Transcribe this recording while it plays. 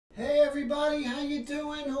everybody, how you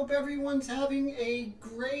doing? Hope everyone's having a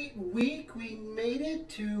great week. We made it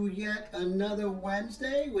to yet another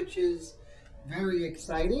Wednesday, which is very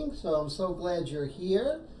exciting. So I'm so glad you're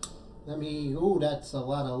here. Ooh, that's a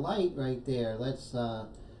lot of light right there. Let's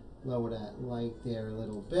lower that light there a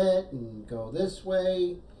little bit and go this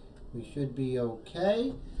way. We should be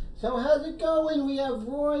okay. So how's it going? We have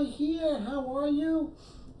Roy here. How are you?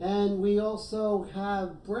 And we also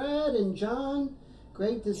have Brad and John.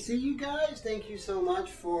 Great to see you guys. Thank you so much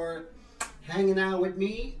for hanging out with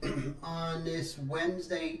me on this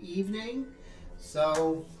Wednesday evening.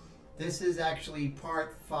 So this is actually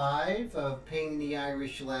part 5 of painting the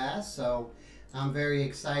Irish Lass. So I'm very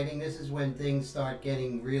exciting. This is when things start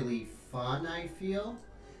getting really fun, I feel.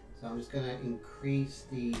 So I'm just going to increase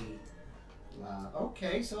the...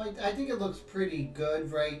 okay, so I think it looks pretty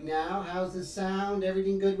good right now. How's the sound?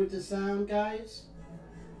 Everything good with the sound, guys?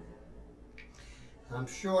 I'm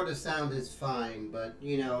sure the sound is fine, but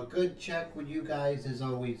you know, a good check with you guys is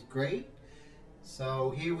always great.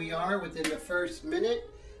 So here we are within the first minute.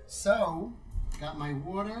 So, got my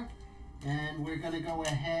water, and we're going to go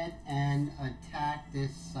ahead and attack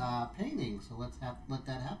this painting. So let's let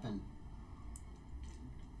that happen.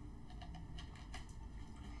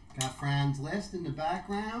 Got Fran's list in the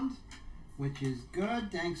background, which is good.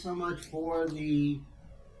 Thanks so much for the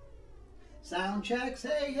sound checks.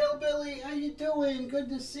 Hey, Hillbilly, how you doing? Good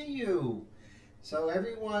to see you. So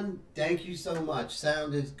everyone, thank you so much.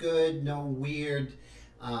 Sound is good. No weird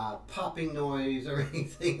popping noise or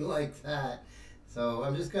anything like that. So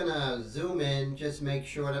I'm just gonna zoom in, just make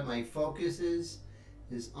sure that my focus is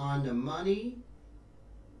on the money.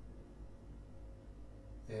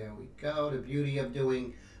 There we go. The beauty of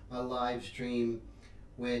doing a live stream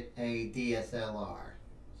with a DSLR.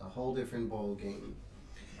 It's a whole different ball game.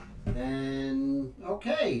 And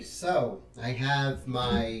okay, so I have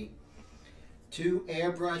my 2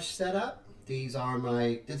 airbrush set up. These are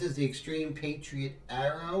this is the Extreme Patriot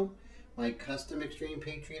Arrow, my custom Extreme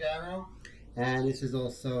Patriot Arrow. And this is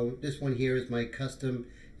also, this one here is my custom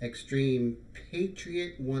Extreme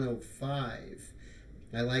Patriot 105.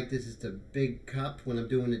 I like this is the big cup when I'm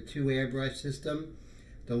doing the 2 airbrush system.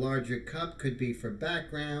 The larger cup could be for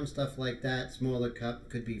background, stuff like that. Smaller cup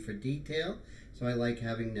could be for detail. So I like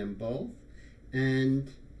having them both.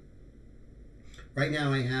 And right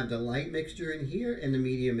now I have the light mixture in here and the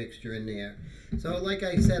medium mixture in there. So like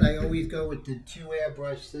I said, I always go with the 2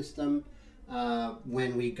 airbrush system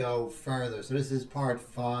when we go further. So this is part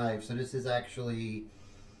 5. So this is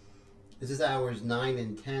hours 9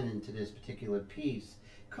 and 10 into this particular piece.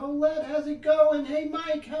 Colette, how's it going? Hey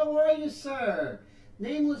Mike, how are you, sir?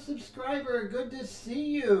 Nameless subscriber, good to see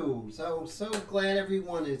you. So glad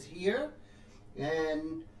everyone is here.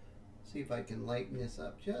 And see if I can lighten this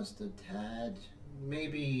up just a tad.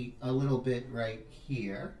 Maybe a little bit right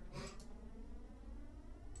here.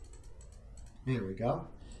 There we go.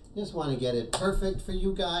 Just want to get it perfect for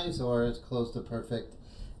you guys, or as close to perfect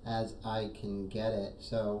as I can get it.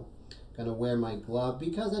 So I'm going to wear my glove,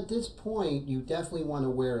 because at this point you definitely want to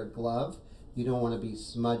wear a glove. You don't want to be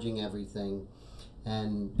smudging everything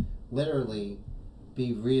and literally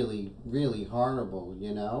be really, really horrible,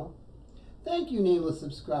 you know. Thank you, Nameless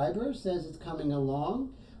Subscriber. Says it's coming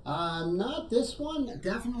along. Not this one,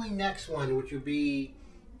 definitely next one, which would be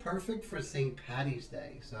perfect for St. Patty's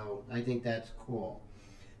Day. So I think that's cool.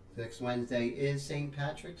 Next Wednesday is St.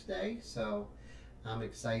 Patrick's Day, so I'm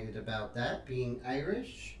excited about that, being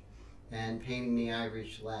Irish and painting the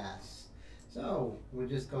Irish Lass. So we're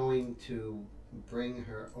just going to bring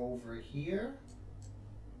her over here.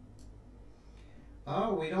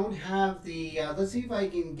 Oh, we don't have the, let's see if I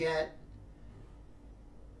can get,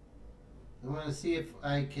 I want to see if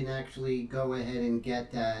I can actually go ahead and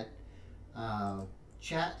get that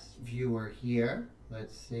chat viewer here.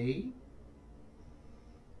 Let's see.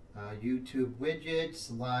 YouTube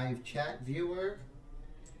widgets, live chat viewer.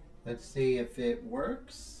 Let's see if it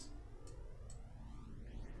works.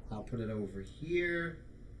 I'll put it over here.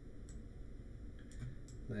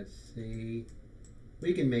 Let's see.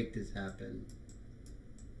 We can make this happen.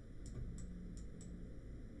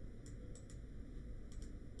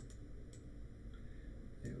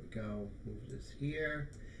 There we go. Move this here.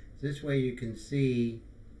 This way you can see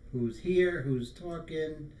who's here, who's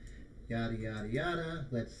talking, yada, yada, yada.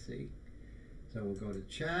 Let's see. So we'll go to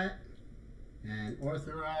chat and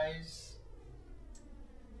authorize.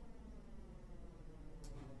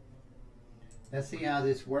 Let's see how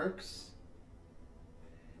this works.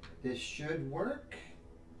 This should work.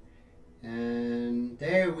 And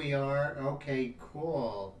there we are. Okay,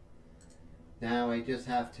 cool. Now I just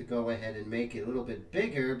have to go ahead and make it a little bit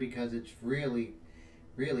bigger because it's really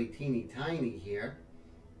really teeny tiny here.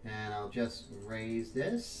 And I'll just raise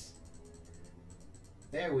this.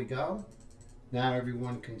 There we go. Now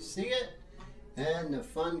everyone can see it and the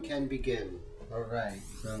fun can begin. All right,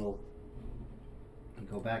 so I'll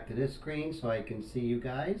go back to this screen so I can see you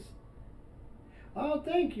guys. Oh,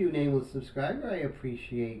 thank you, nameless subscriber. I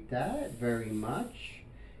appreciate that very much.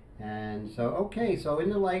 And so, okay, so in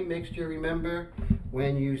the light mixture, remember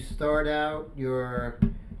when you start out your,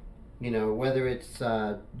 whether it's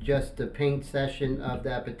just the paint session of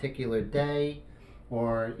that particular day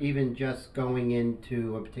or even just going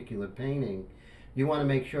into a particular painting, you want to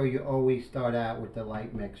make sure you always start out with the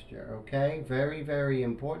light mixture, okay? Very, very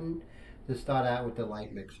important to start out with the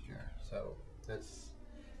light mixture. So let's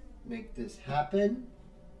make this happen.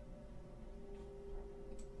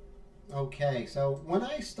 Okay, so when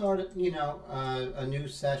I start, a new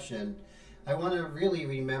session, I want to really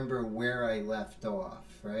remember where I left off,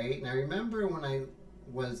 right? And I remember when I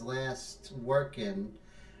was last working,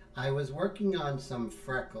 I was working on some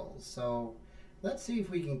freckles. So let's see if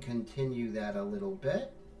we can continue that a little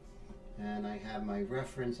bit. And I have my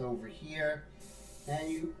reference over here.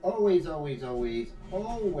 And you always, always, always,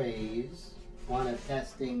 always want to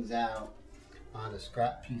test things out on a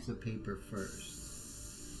scrap piece of paper first.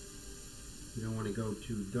 You don't want to go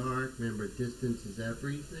too dark. Remember, distance is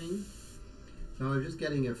everything. So I'm just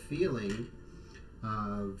getting a feeling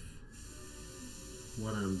of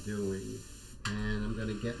what I'm doing. And I'm going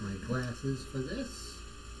to get my glasses for this.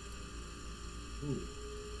 Ooh.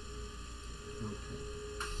 Okay.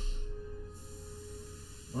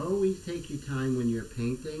 Always take your time when you're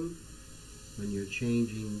painting, when you're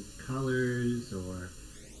changing colors or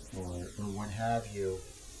what have you.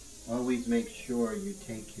 Always make sure you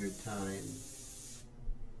take your time.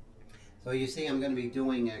 So you see I'm going to be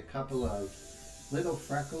doing a couple of little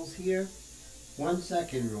freckles here. 1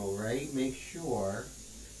 second rule, right? Make sure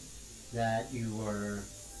that you are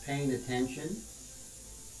paying attention.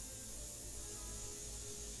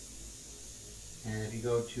 And if you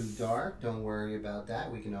go too dark, don't worry about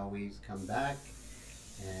that. We can always come back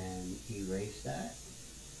and erase that.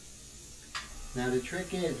 Now the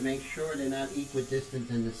trick is make sure they're not equidistant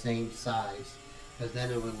in the same size, because then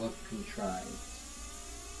it would look contrived.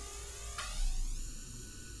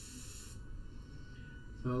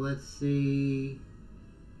 So let's see.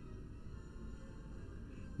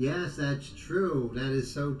 Yes, that's true. That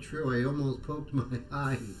is so true. I almost poked my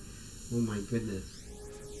eye. Oh my goodness.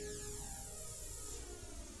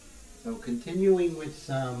 So continuing with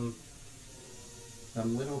some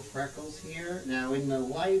little freckles here. Now in the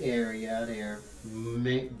light area, they're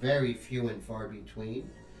very few and far between.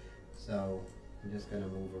 So I'm just going to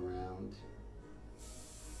move around.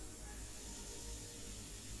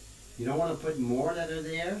 You don't want to put more that are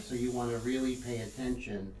there, so you want to really pay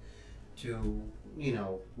attention to,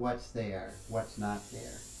 what's there, what's not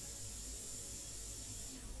there.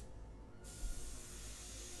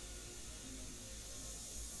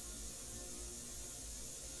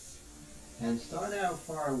 And start out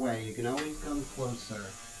far away. You can always come closer.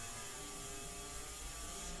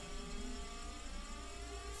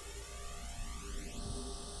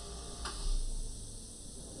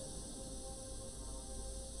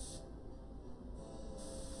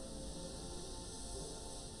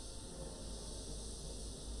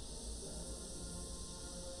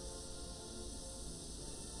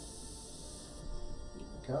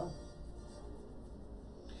 Go.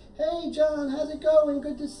 Hey John, how's it going?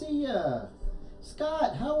 Good to see ya.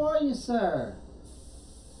 Scott, how are you, sir?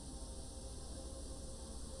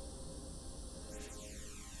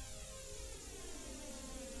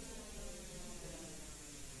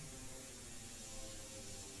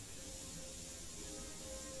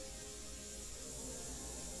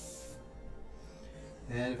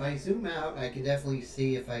 And if I zoom out, I can definitely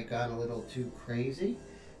see if I got a little too crazy.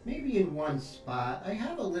 Maybe in one spot. I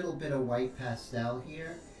have a little bit of white pastel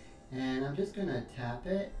here, and I'm just going to tap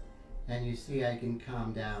it, and you see I can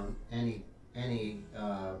calm down any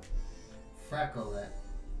freckle that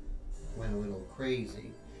went a little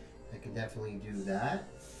crazy. I can definitely do that.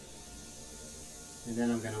 And then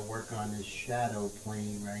I'm going to work on this shadow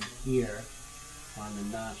plane right here on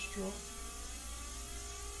the nostril.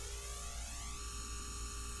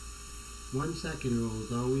 1 second rule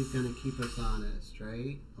is always going to keep us honest,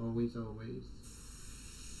 right? Always, always.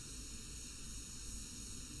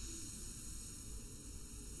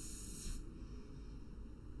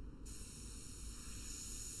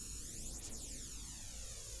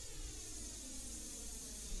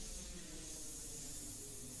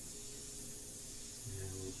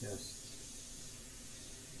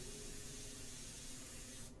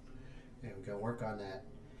 There we go, work on that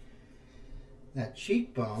that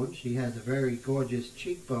cheekbone. She has a very gorgeous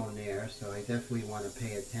cheekbone there, so I definitely want to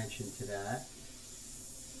pay attention to that.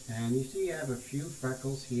 And you see I have a few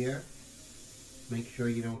freckles here. Make sure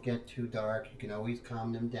you don't get too dark. You can always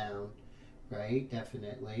calm them down, right?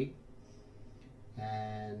 Definitely.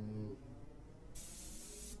 And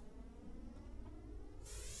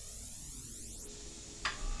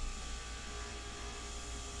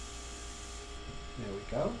there we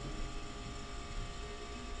go.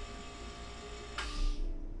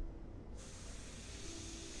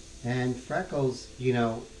 And freckles, you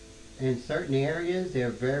know, in certain areas, they're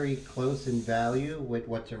very close in value with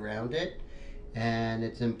what's around it. And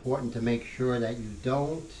it's important to make sure that you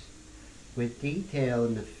don't, with detail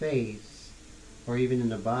in the face or even in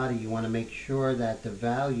the body, you want to make sure that the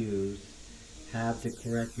values have the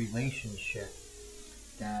correct relationship,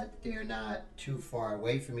 that they're not too far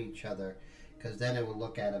away from each other, because then it will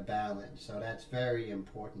look out of balance. So that's very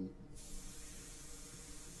important.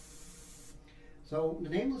 So the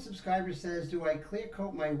nameless subscriber says, do I clear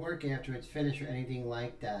coat my work after it's finished or anything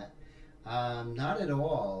like that? Not at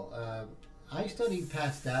all. I studied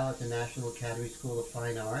pastel at the National Academy School of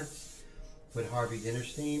Fine Arts with Harvey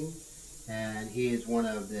Dinnerstein, and he is one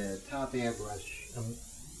of the top airbrush,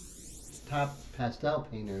 top pastel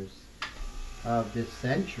painters of this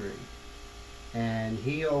century. And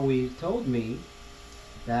he always told me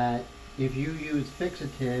that if you use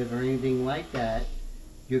fixative or anything like that,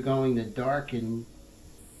 you're going to darken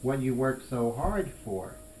what you worked so hard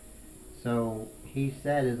for. So he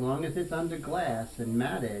said as long as it's under glass and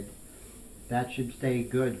matted, that should stay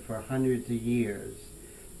good for hundreds of years.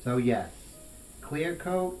 So yes, clear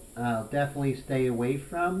coat I'll definitely stay away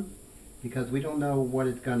from, because we don't know what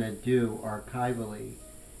it's going to do archivally,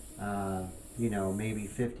 you know, maybe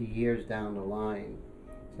 50 years down the line.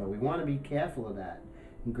 So we want to be careful of that.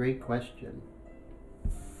 Great question.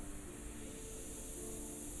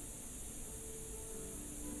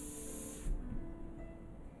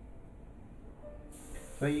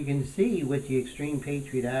 So you can see with the Extreme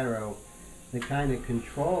Patriot Arrow the kind of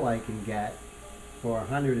control I can get for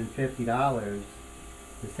 $150.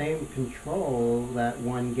 The same control that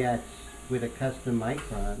one gets with a custom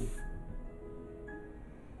micron.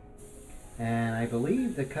 And I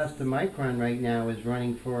believe the custom micron right now is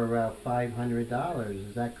running for about $500.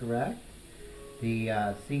 Is that correct? The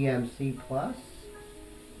CMC Plus.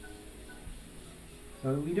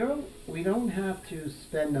 So we don't have to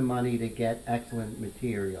spend the money to get excellent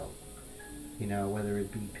material. You know, whether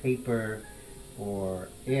it be paper or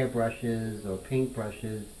airbrushes or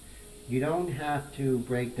paintbrushes, you don't have to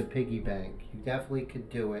break the piggy bank. You definitely could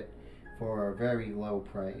do it for a very low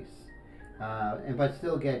price, but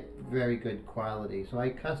still get very good quality. So I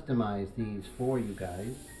customize these for you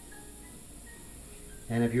guys.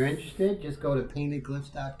 And if you're interested, just go to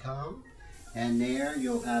paintedglyphs.com. And there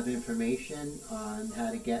you'll have information on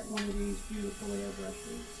how to get one of these beautiful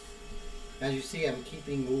airbrushes. As you see, I'm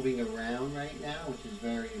keeping moving around right now, which is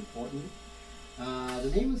very important.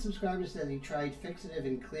 The nameless subscriber said he tried fixative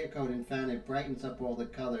and clear coat and found it brightens up all the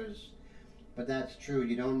colors. But that's true.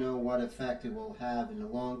 You don't know what effect it will have in the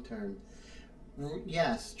long term.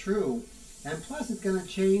 Yes, true. And plus it's going to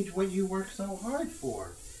change what you worked so hard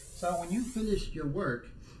for. So when you finish your work,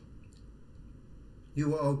 you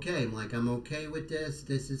were okay. Like, I'm okay with this.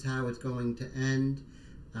 This is how it's going to end,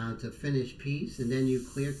 to finish piece. And then you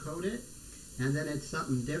clear coat it. And then it's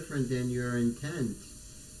something different than your intent.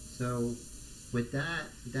 So with that,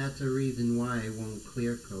 that's a reason why I won't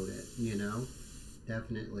clear coat it, you know,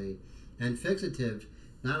 definitely. And fixative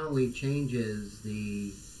not only changes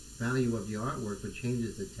the value of your artwork, but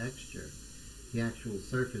changes the texture, the actual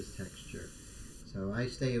surface texture. So I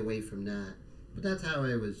stay away from that. But that's how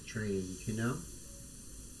I was trained, you know.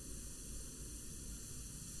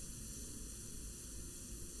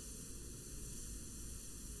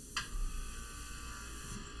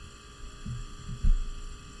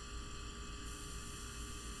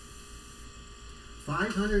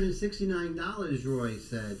 $569, Roy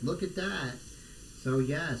said. Look at that. So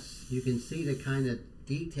yes, you can see the kind of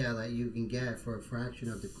detail that you can get for a fraction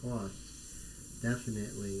of the cost.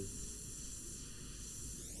 Definitely.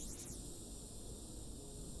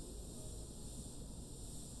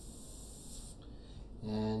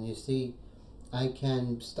 And you see, I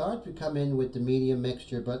can start to come in with the medium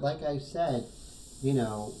mixture, but like I said, you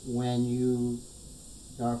know, when you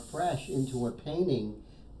are fresh into a painting,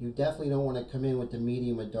 you definitely don't want to come in with the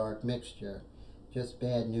medium or dark mixture. Just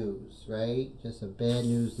bad news, right? Just a bad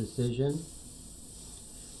news decision.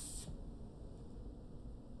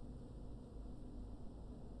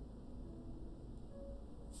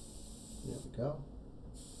 There we go.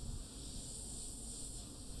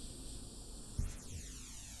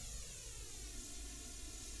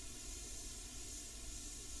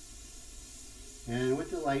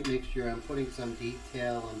 the light mixture, I'm putting some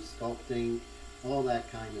detail, I'm sculpting, all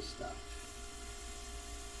that kind of stuff.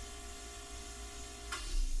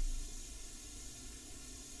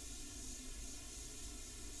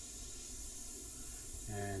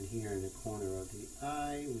 And here in the corner of the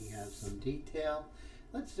eye, we have some detail.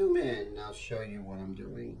 Let's zoom in and I'll show you what I'm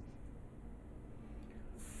doing.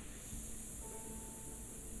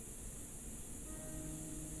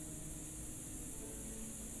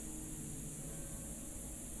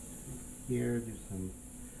 Here, there's some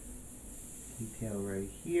detail right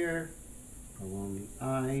here along the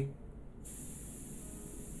eye.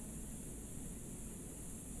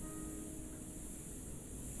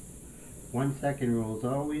 One second rule is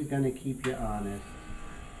always going to keep you honest.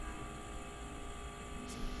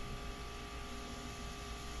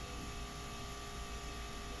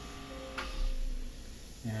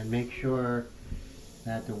 And make sure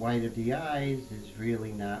that the white of the eyes is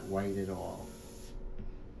really not white at all.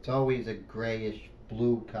 It's always a grayish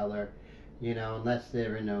blue color, you know, unless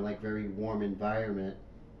they're in a like very warm environment.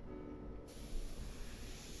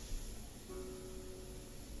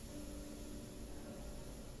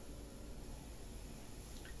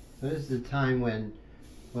 So this is the time when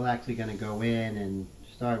we're actually going to go in and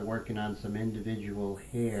start working on some individual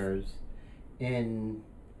hairs in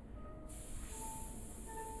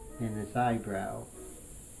this eyebrow.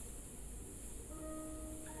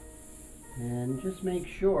 And just make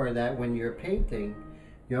sure that when you're painting,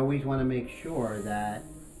 you always want to make sure that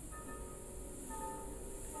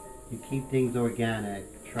you keep things organic.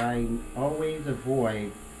 Try always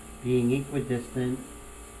avoid being equidistant,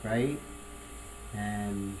 right?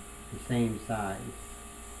 And the same size.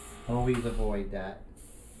 Always avoid that.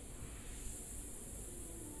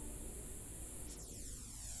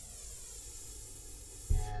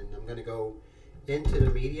 And I'm going to go into the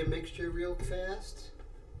medium mixture real fast.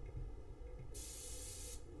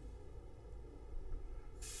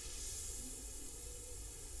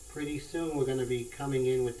 Pretty soon we're going to be coming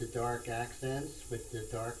in with the dark accents with the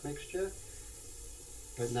dark mixture,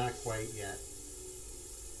 but not quite yet.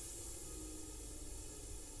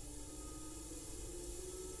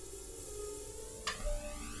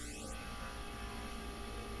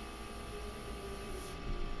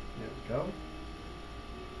 There we go.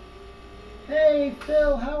 Hey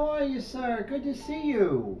Phil, how are you, sir? Good to see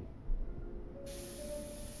you.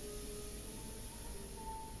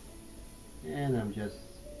 And I'm just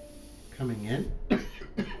coming in,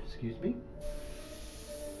 excuse me,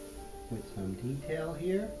 with some detail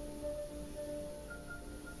here.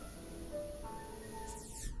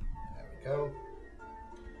 There we go.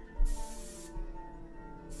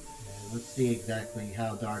 And let's see exactly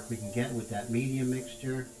how dark we can get with that medium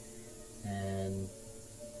mixture. And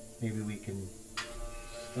maybe we can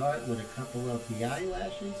start with a couple of the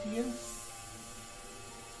eyelashes here.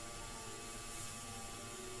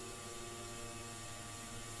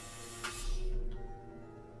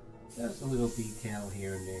 Just a little detail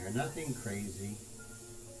here and there, nothing crazy.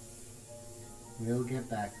 We'll get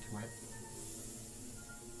back to it.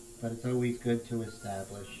 But it's always good to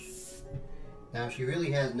establish. Now she really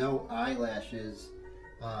has no eyelashes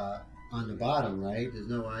on the bottom, right? There's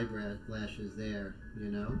no eyelashes there, you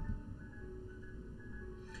know?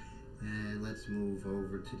 And let's move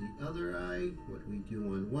over to the other eye. What we do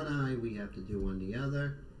on one eye, we have to do on the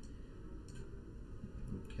other.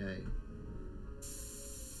 Okay.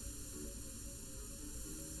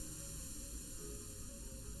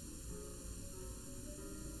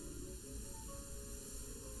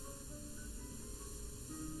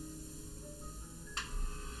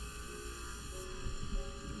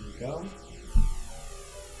 Go.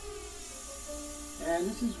 And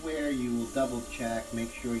this is where you will double check,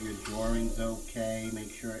 make sure your drawing's okay,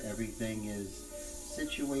 make sure everything is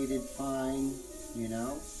situated fine, you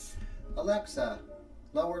know. Alexa,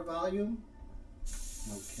 lower volume.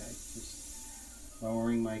 Okay, just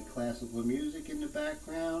lowering my classical music in the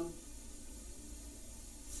background.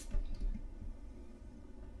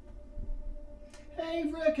 Hey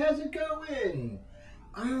Rick, how's it going?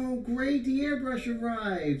 Oh, great, the airbrush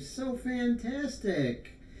arrived. So fantastic.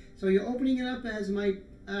 So you're opening it up as my,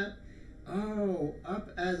 up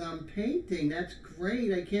as I'm painting. That's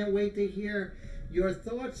great. I can't wait to hear your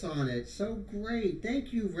thoughts on it. So great.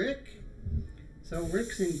 Thank you, Rick. So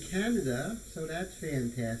Rick's in Canada, so that's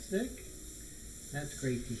fantastic. That's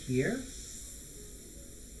great to hear.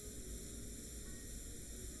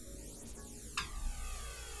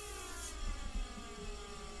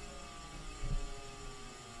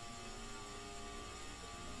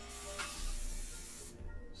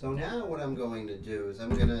 So now what I'm going to do is I'm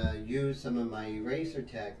going to use some of my eraser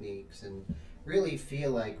techniques and really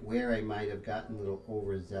feel like where I might have gotten a little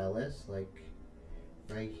overzealous, like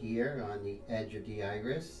right here on the edge of the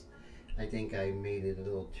iris. I think I made it a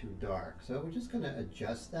little too dark. So we're just going to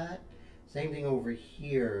adjust that. Same thing over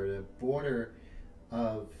here. The border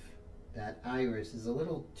of that iris is a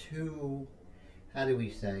little too, how do we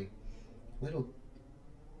say, a little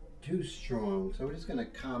too strong. So we're just going to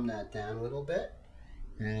calm that down a little bit.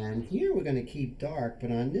 And here we're going to keep dark,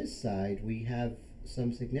 but on this side we have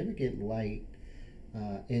some significant light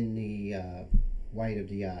in the white of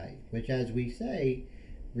the eye, which, as we say,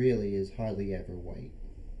 really is hardly ever white.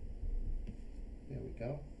 There we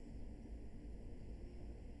go.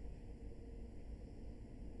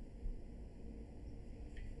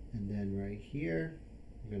 And then right here,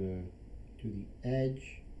 we're going to do the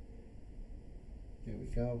edge. There we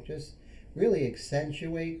go. Just really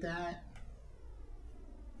accentuate that.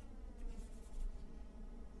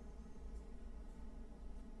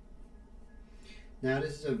 Now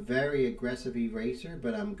this is a very aggressive eraser,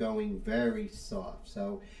 but I'm going very soft.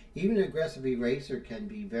 So even an aggressive eraser can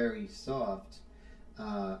be very soft,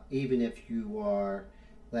 even if you are,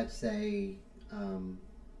 let's say,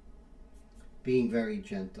 being very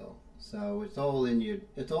gentle. So it's all in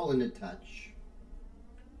the touch.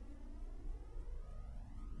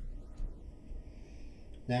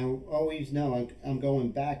 Now always know I'm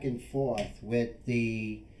going back and forth with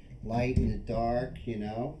the light and the dark, you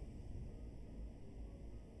know.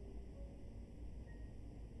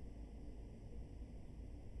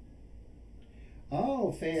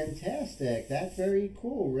 Oh, fantastic. That's very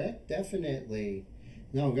cool, Rick. Definitely.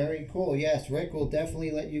 No, very cool. Yes, Rick will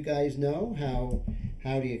definitely let you guys know how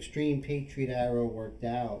the Extreme Patriot arrow worked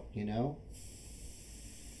out, you know.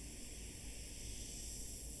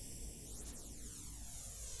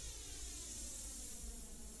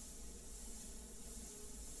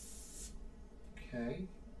 Okay.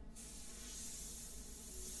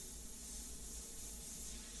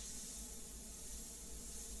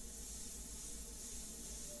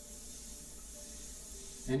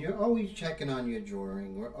 And you're always checking on your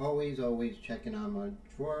drawing. We're always checking on our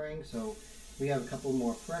drawing. So we have a couple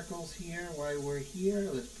more freckles here while we're here.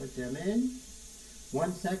 Let's put them in.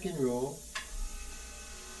 1 second rule.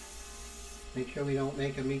 Make sure we don't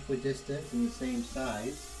make them equidistant and the same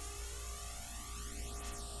size.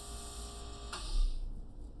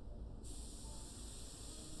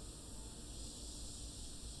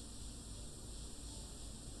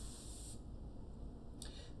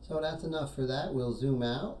 So that's enough for that. We'll zoom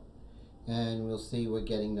out and we'll see we're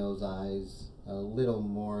getting those eyes a little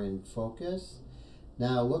more in focus.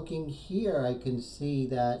 Now looking here, I can see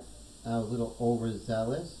that I was a little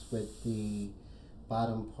overzealous with the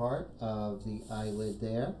bottom part of the eyelid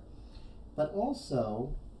there. But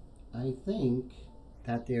also, I think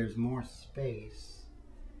that there's more space.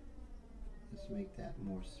 Let's make that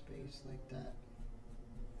more space like that.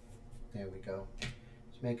 There we go.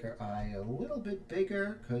 Make her eye a little bit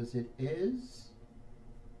bigger because it is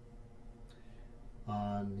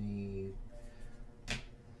on the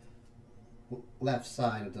left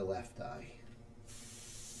side of the left eye.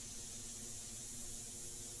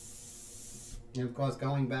 And of course,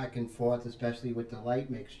 going back and forth, especially with the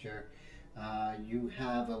light mixture, you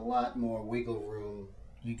have a lot more wiggle room.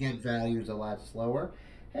 You get values a lot slower.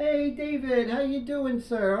 Hey David, how you doing,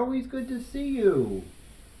 sir? Always good to see you.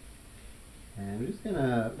 And I'm just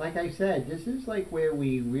gonna, like I said, this is like where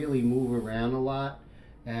we really move around a lot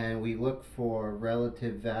and we look for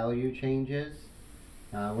relative value changes.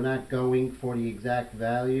 We're not going for the exact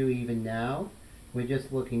value even now. We're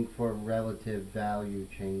just looking for relative value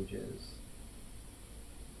changes.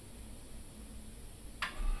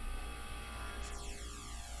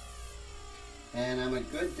 And I'm a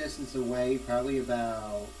good distance away, probably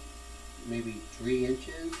about maybe 3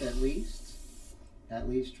 inches at least. At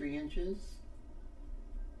least 3 inches.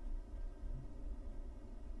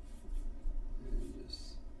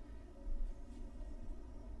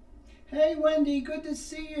 Hey Wendy, good to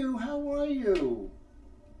see you. How are you?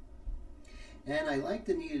 And I like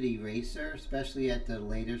the kneaded eraser, especially at the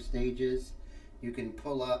later stages. You can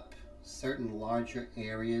pull up certain larger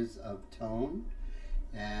areas of tone,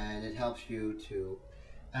 and it helps you to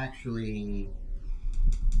actually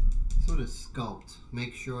sort of sculpt.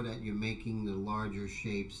 Make sure that you're making the larger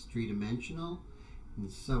shapes three-dimensional.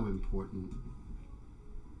 It's so important.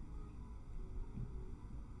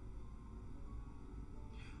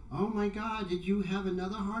 Oh my God, did you have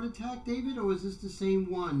another heart attack, David? Or was this the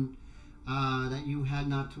same one that you had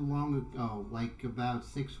not too long ago, like about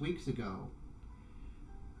 6 weeks ago?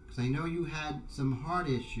 Because I know you had some heart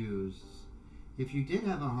issues. If you did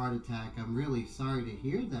have a heart attack, I'm really sorry to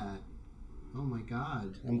hear that. Oh my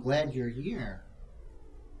God. I'm glad you're here.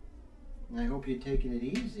 I hope you're taking it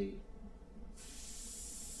easy.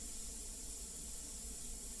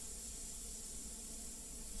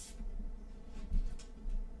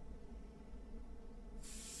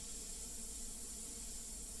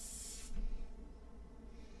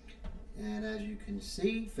 And as you can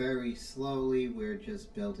see, very slowly we're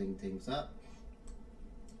just building things up.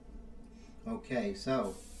 Okay,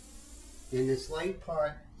 so in this light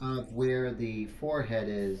part of where the forehead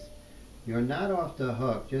is, you're not off the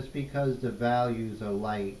hook just because the values are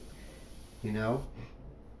light, you know,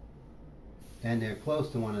 and they're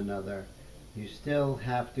close to one another. You still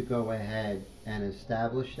have to go ahead and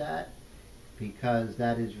establish that, because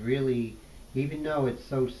that is really, even though it's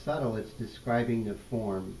so subtle, it's describing the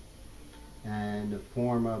form and the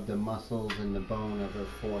form of the muscles and the bone of her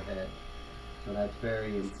forehead. So that's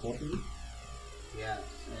very important. Yes,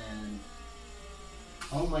 and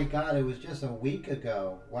oh my God, it was just a week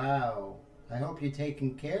ago. Wow. I hope you're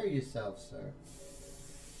taking care of yourself, sir,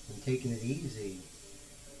 and taking it easy.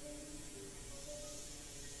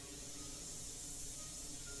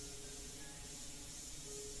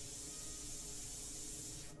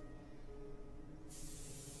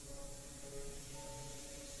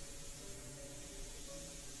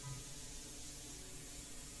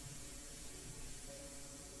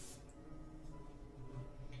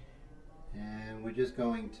 And we're just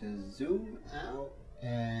going to zoom out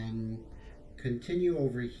and continue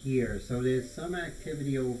over here. So there's some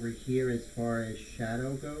activity over here as far as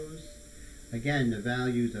shadow goes. Again, the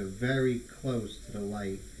values are very close to the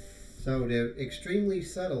light. So they're extremely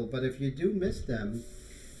subtle, but if you do miss them,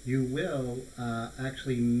 you will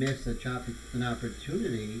actually miss an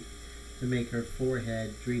opportunity to make her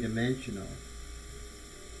forehead three-dimensional.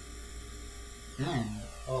 And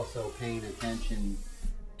also paying attention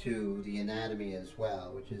to the anatomy as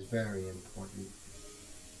well, which is very important.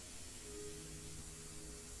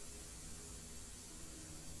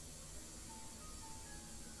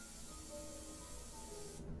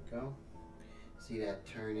 Go. See that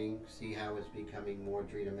turning? See how it's becoming more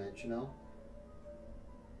three-dimensional?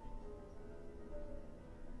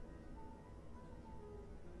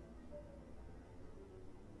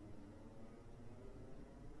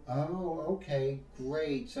 Oh, okay,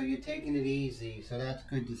 great. So you're taking it easy, so that's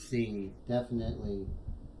good to see, definitely.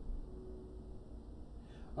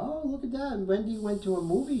 Oh, look at that. Wendy went to a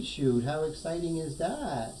movie shoot. How exciting is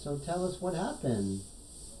that? So tell us what happened.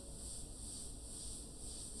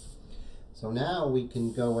 So now we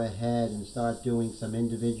can go ahead and start doing some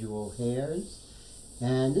individual hairs.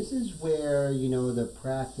 And this is where, you know, the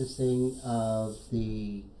practicing of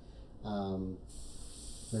the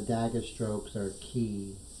dagger strokes are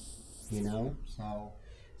key, you know. So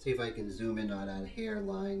see if I can zoom in on that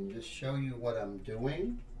hairline, just show you what I'm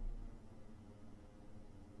doing.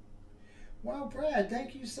 Wow, Brad,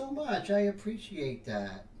 thank you so much. I appreciate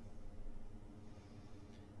that.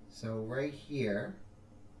 So right here,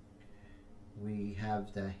 we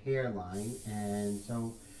have the hairline, and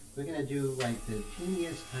so we're going to do like the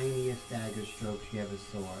teeniest, tiniest dagger strokes you ever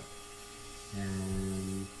saw.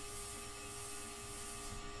 And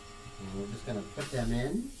we're just going to put them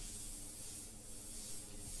in.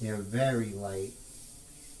 They're very light.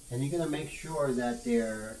 And you're going to make sure that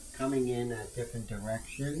they're coming in at different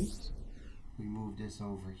directions. We move this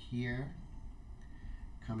over here,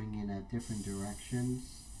 coming in at different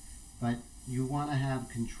directions. But you want to have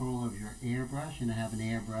control of your airbrush and have an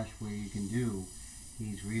airbrush where you can do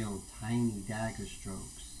these real tiny dagger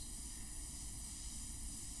strokes.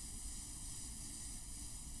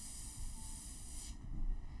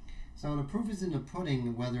 So the proof is in the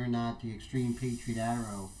pudding whether or not the Extreme Patriot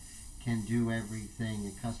Arrow can do everything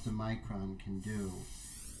a custom micron can do.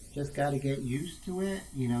 Just got to get used to it.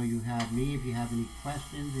 You know, you have me if you have any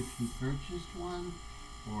questions, if you purchased one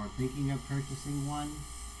or thinking of purchasing one.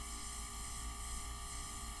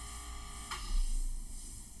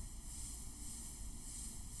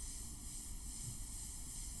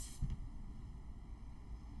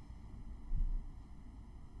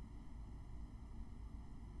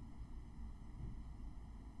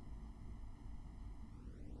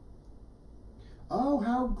 Oh,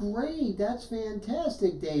 how great. That's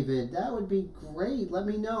fantastic, David. That would be great. Let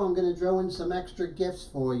me know. I'm going to throw in some extra gifts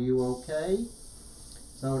for you, okay?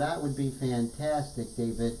 So that would be fantastic,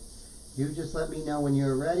 David. You just let me know when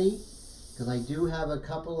you're ready, because I do have a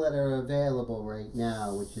couple that are available right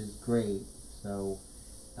now, which is great. So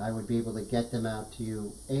I would be able to get them out to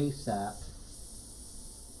you ASAP.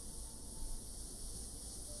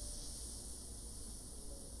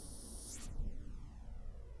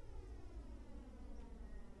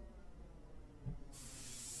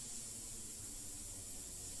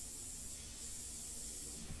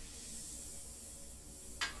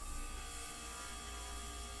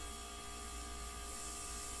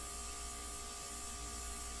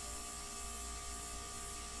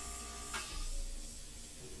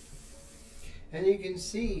 And you can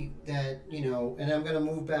see that, you know, and I'm going to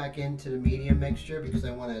move back into the medium mixture because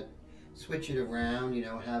I want to switch it around, you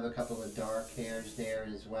know, have a couple of dark hairs there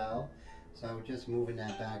as well. So just moving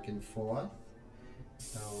that back and forth.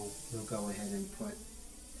 So we'll go ahead and put,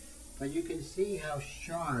 but you can see how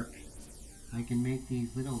sharp I can make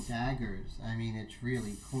these little daggers. I mean, it's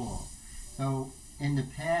really cool. So in the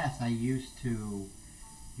past I used to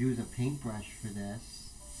use a paintbrush for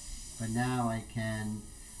this, but now I can.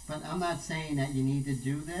 But I'm not saying that you need to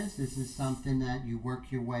do this. This is something that you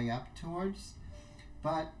work your way up towards.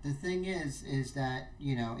 But the thing is that,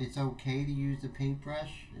 you know, it's okay to use the paintbrush.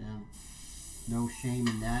 No shame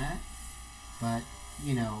in that. But,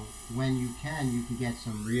 you know, when you can get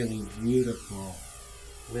some really beautiful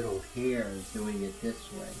little hairs doing it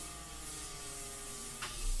this way.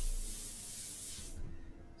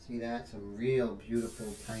 See that? Some real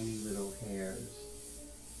beautiful tiny little hairs.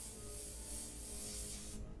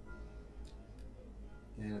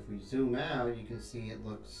 And if we zoom out, you can see it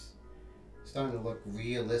looks, starting to look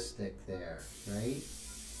realistic there, right?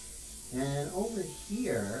 And over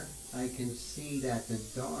here, I can see that the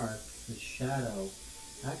dark, the shadow,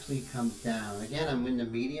 actually comes down. Again, I'm in the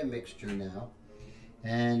medium mixture now.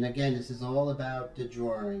 And again, this is all about the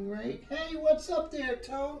drawing, right? Hey, what's up there,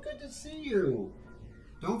 Tone? Good to see you.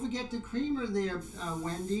 Don't forget the creamer there,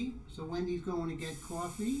 Wendy. So Wendy's going to get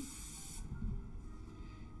coffee.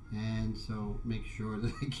 And so make sure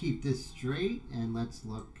that I keep this straight, and let's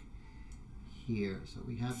look here. So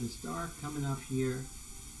we have this dark coming up here,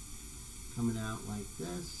 coming out like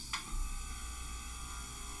this.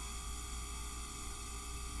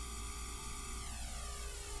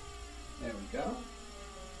 There we go.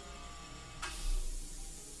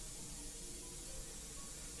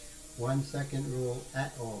 One second rule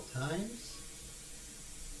at all times.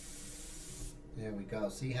 There we go.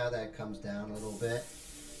 See how that comes down a little bit?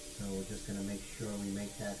 So we're just going to make sure we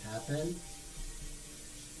make that happen.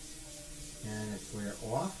 And if we're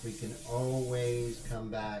off, we can always come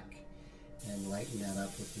back and lighten that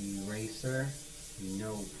up with the eraser.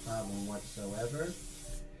 No problem whatsoever.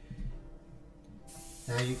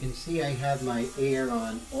 Now you can see I have my air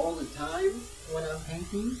on all the time when I'm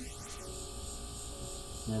painting.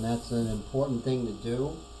 And that's an important thing to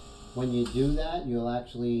do. When you do that, you'll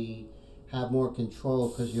actually have more control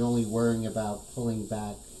because you're only worrying about pulling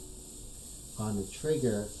back on the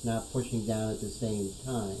trigger, not pushing down at the same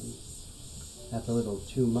time. That's a little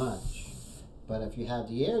too much. But if you have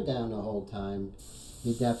the air down the whole time,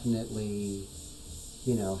 you definitely,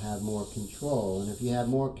 you know, have more control. And if you have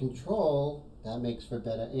more control, that makes for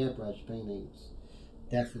better airbrush paintings.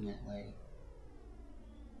 Definitely.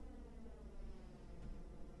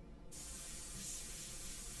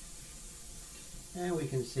 And we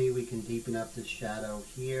can see we can deepen up the shadow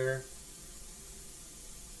here.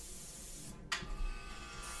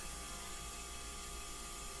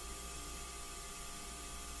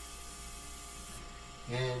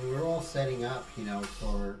 And we're all setting up, you know,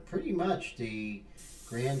 for pretty much the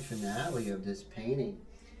grand finale of this painting.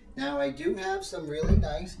 Now I do have some really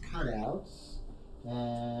nice cutouts,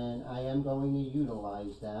 and I am going to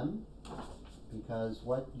utilize them, because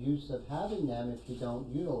what use of having them if you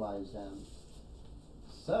don't utilize them?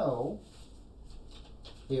 So,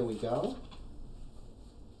 here we go.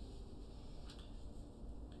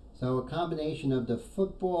 So a combination of the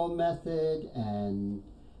football method and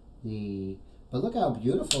the, but look how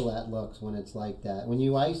beautiful that looks when it's like that. When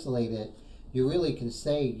you isolate it, you really can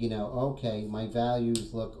say, you know, okay, my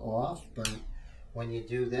values look off, but when you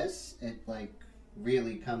do this, it like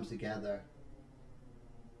really comes together.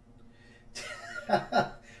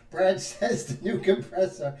 Brad says the new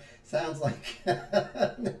compressor sounds like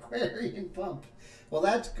an aquarium pump. Well,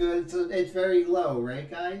 that's good. It's very low, right,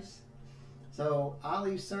 guys? So,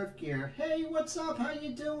 Ollie Surf Gear. Hey, what's up? How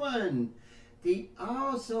you doing?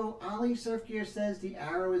 So Ollie Surf Gear says the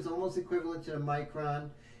arrow is almost equivalent to the micron,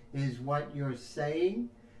 is what you're saying.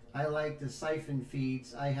 I like the siphon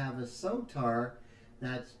feeds. I have a Sotar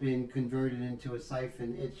that's been converted into a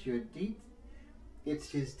siphon.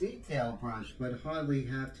 It's his detail brush, but hardly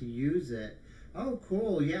have to use it. Oh,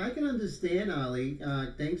 cool. Yeah, I can understand, Ollie.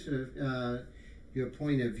 Thanks for your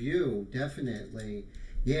point of view. Definitely.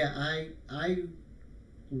 Yeah, I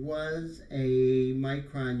was a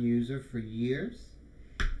micron user for years.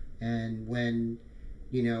 And when,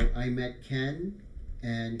 you know, I met Ken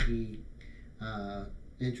and he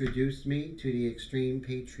introduced me to the Extreme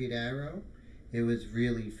Patriot Arrow, it was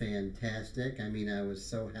really fantastic. I mean, I was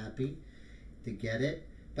so happy to get it.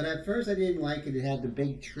 But at first I didn't like it. It had the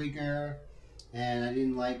big trigger, and I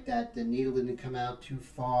didn't like that the needle didn't come out too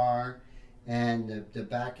far. and the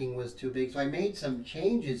backing was too big. So I made some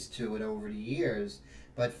changes to it over the years,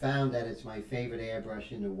 but found that it's my favorite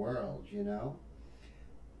airbrush in the world, you know.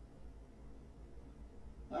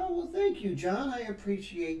 Oh, well, thank you, John. I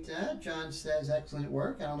appreciate that. John says, excellent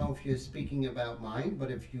work. I don't know if you're speaking about mine, but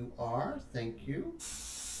if you are, thank you.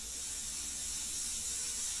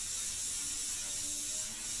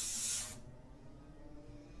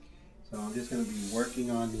 So I'm just going to be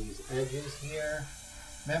working on these edges here.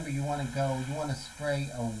 Remember, you want to spray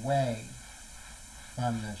away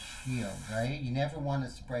from the shield, right? You never want to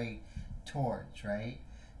spray towards, right?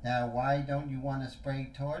 Now, why don't you want to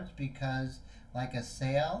spray towards? Because like a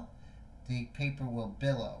sail, the paper will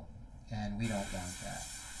billow, and we don't want that.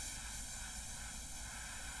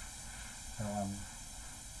 So I'm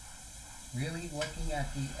really looking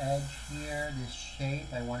at the edge here, this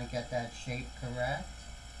shape. I want to get that shape correct.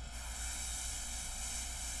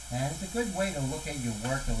 And it's a good way to look at your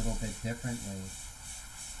work a little bit differently.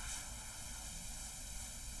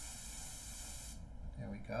 There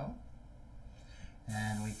we go.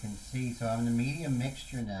 And we can see, so I'm in the medium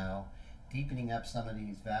mixture now, deepening up some of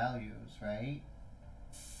these values, right?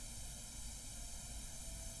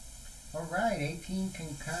 All right, 18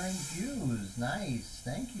 concurrent views. Nice.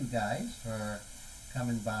 Thank you guys for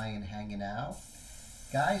coming by and hanging out.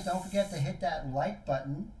 Guys, don't forget to hit that like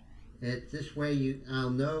button. This way I'll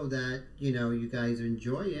know that, you know, you guys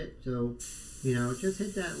enjoy it. So, you know, just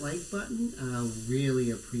hit that like button. I'll really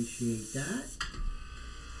appreciate that.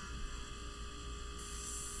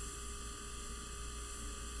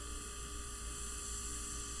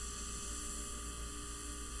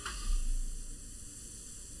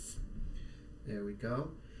 There we go.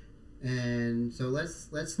 And so let's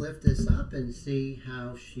lift this up and see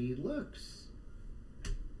how she looks.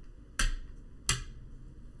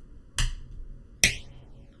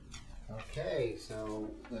 Okay, so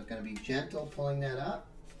we're going to be gentle pulling that up,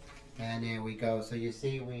 and there we go. So you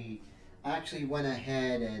see we actually went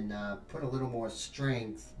ahead and put a little more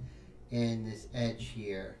strength in this edge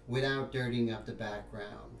here without dirtying up the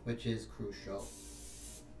background, which is crucial.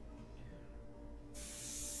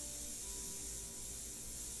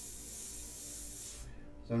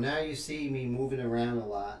 So now you see me moving around a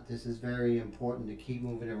lot. This is very important to keep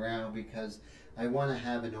moving around because I want to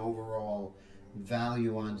have an overall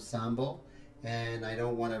value ensemble, and I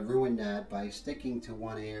don't want to ruin that by sticking to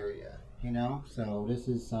one area, you know. So this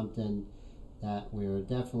is something that we're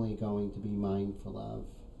definitely going to be mindful of.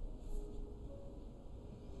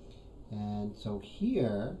 And so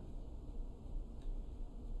here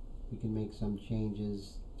we can make some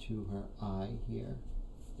changes to her eye here.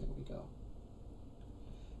 There we go,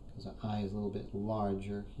 because her eye is a little bit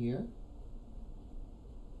larger here.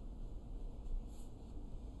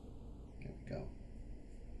 There we go.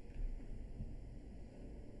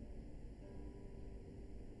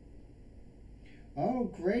 Oh,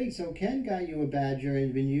 great. So Ken got you a Badger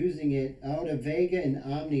and been using it out of Vega and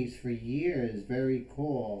Omnis for years. Very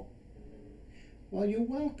cool. Well, you're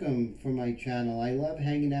welcome for my channel. I love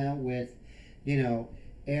hanging out with, you know,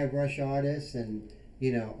 airbrush artists and,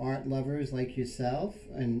 you know, art lovers like yourself,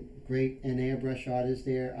 and great an airbrush artist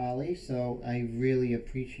there, Ollie. So I really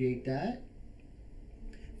appreciate that.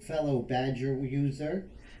 Fellow Badger user,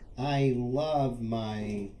 I love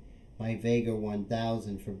my Vega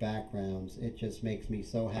 1000 for backgrounds. It just makes me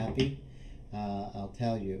so happy. I'll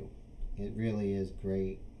tell you, it really is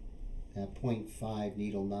great. That 0.5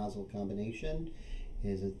 needle nozzle combination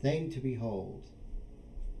is a thing to behold.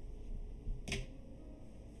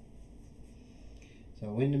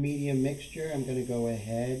 So in the medium mixture, I'm going to go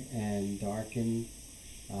ahead and darken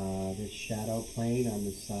this shadow plane on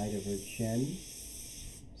the side of her chin.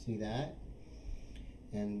 See that?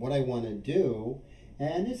 And what I want to do,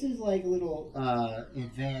 and this is like a little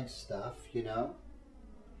advanced stuff, you know.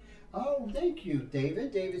 Oh, thank you,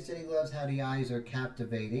 David. David said he loves how the eyes are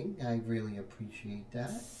captivating. I really appreciate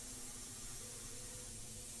that.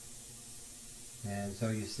 And so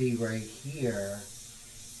you see right here,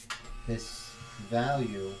 this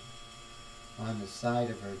value on the side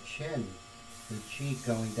of her chin, the cheek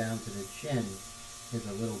going down to the chin, is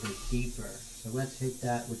a little bit deeper. So let's hit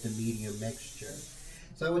that with the medium mixture.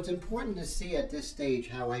 So it's important to see at this stage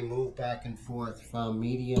how I move back and forth from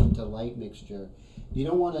medium to light mixture. You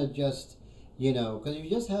don't want to just, you know, because if you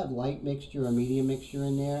just have light mixture or medium mixture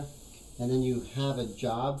in there, and then you have a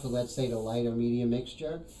job for, let's say, the light or medium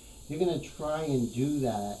mixture, you're going to try and do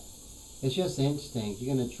that. It's just instinct.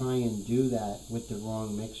 You're going to try and do that with the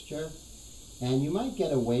wrong mixture. And you might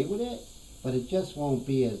get away with it, but it just won't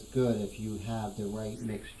be as good if you have the right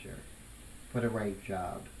mixture for the right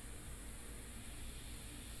job.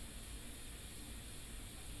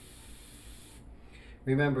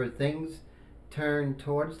 Remember, things turn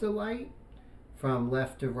towards the light from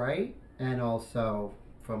left to right and also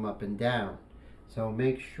from up and down. So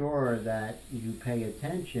make sure that you pay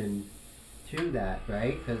attention to that,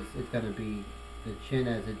 right? Because it's going to be the chin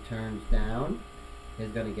as it turns down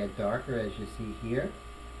is going to get darker, as you see here.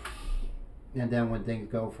 And then when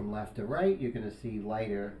things go from left to right, you're going to see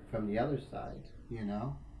lighter from the other side, you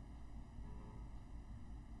know?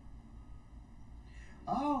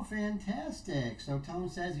 Oh, fantastic. So Tone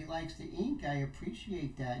says he likes the ink. I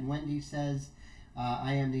appreciate that. And Wendy says,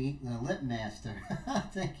 I am the lip master.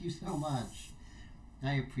 Thank you so much.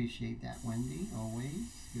 I appreciate that, Wendy,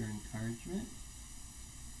 always, your encouragement.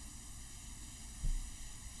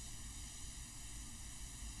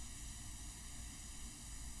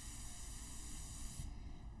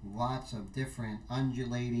 Lots of different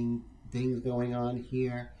undulating things going on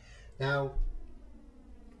here. Now,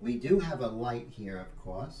 we do have a light here, of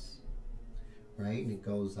course, right? And it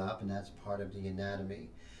goes up, and that's part of the anatomy.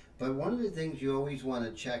 But one of the things you always want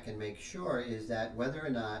to check and make sure is that whether or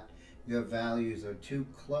not your values are too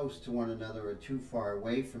close to one another or too far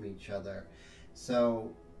away from each other.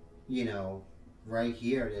 So, you know, right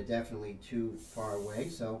here, they're definitely too far away.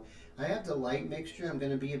 So I have the light mixture. I'm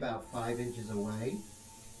going to be about 5 inches away.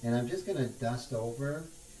 And I'm just going to dust over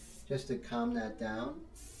just to calm that down.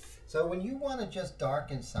 So when you want to just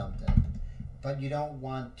darken something, but you don't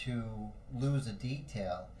want to lose a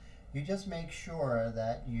detail, you just make sure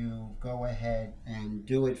that you go ahead and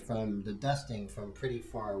do it from the dusting from pretty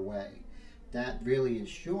far away. That really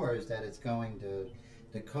ensures that it's going to,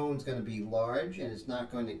 the cone's going to be large and it's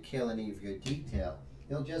not going to kill any of your detail.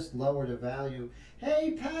 It'll just lower the value.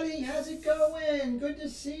 Hey Patty, how's it going? Good to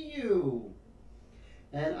see you.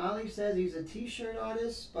 And Ollie says he's a t-shirt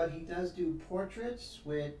artist, but he does do portraits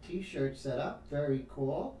with t-shirts set up. Very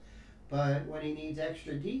cool. But when he needs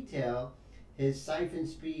extra detail, his siphon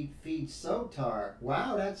speed feeds Sotar.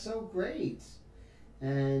 Wow, that's so great.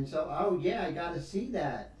 And so, oh yeah, I got to see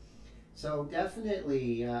that. So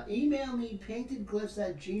definitely email me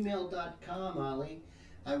paintedglyphs@gmail.com, Ollie.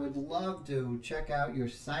 I would love to check out your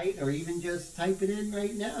site or even just type it in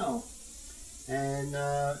right now. And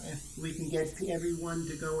if we can get everyone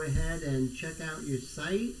to go ahead and check out your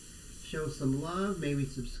site, show some love, maybe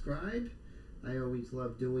subscribe. I always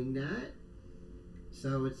love doing that.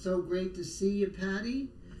 So it's so great to see you,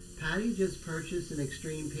 Patty. Patty just purchased an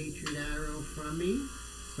Extreme Patriot Arrow from me.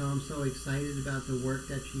 So I'm so excited about the work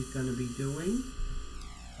that she's going to be doing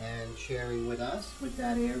and sharing with us with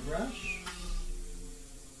that airbrush.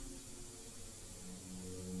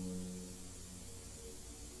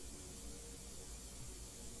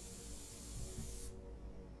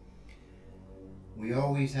 We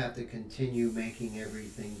always have to continue making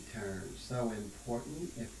everything turn. So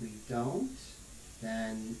important. If we don't,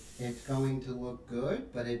 then it's going to look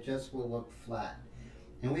good, but it just will look flat.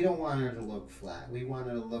 And we don't want her to look flat. We want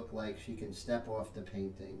her to look like she can step off the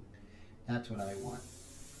painting. That's what I want.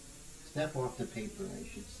 Step off the paper, I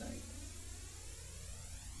should say.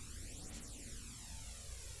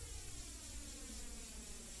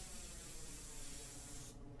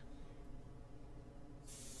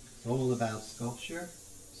 It's all about sculpture,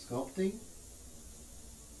 sculpting.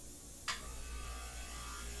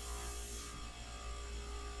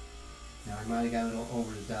 Now I might have got a little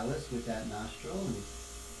overzealous with that nostril, and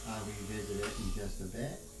I'll revisit it in just a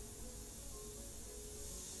bit.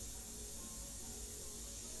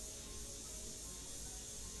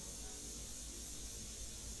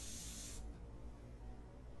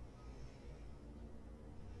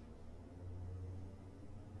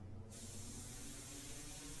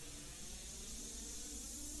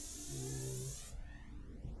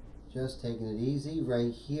 Just taking it easy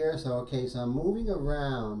right here. So okay, so I'm moving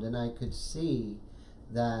around and I could see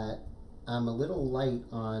that I'm a little light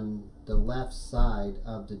on the left side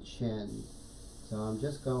of the chin. So I'm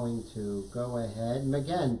just going to go ahead, and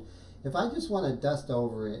again, if I just want to dust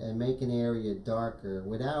over it and make an area darker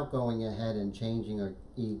without going ahead and changing or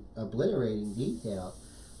obliterating detail,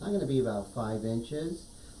 I'm going to be about 5 inches.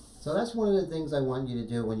 So that's one of the things I want you to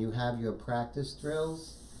do when you have your practice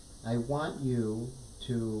drills. I want you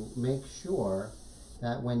to make sure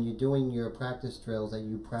that when you're doing your practice drills that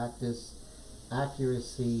you practice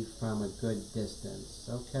accuracy from a good distance.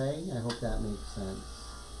 Okay? I hope that makes sense.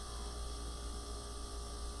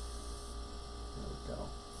 There we go.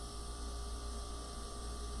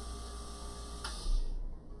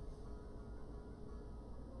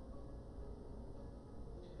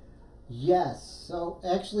 Yes, so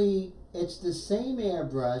actually it's the same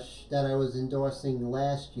airbrush that I was endorsing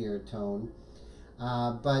last year, Tone.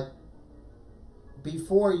 But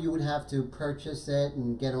before you would have to purchase it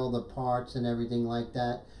and get all the parts and everything like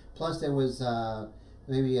that. Plus there was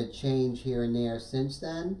maybe a change here and there since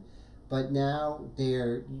then. But now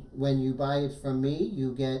when you buy it from me,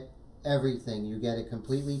 you get everything. You get it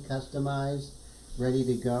completely customized, ready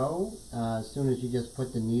to go, as soon as you just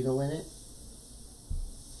put the needle in it.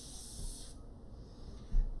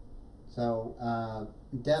 So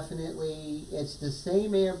definitely it's the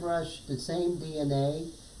same airbrush, the same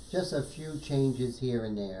DNA, just a few changes here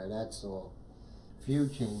and there, that's all. Few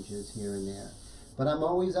changes here and there. But I'm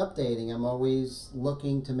always updating, I'm always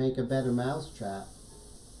looking to make a better mousetrap.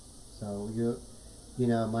 So you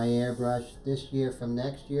know, my airbrush this year from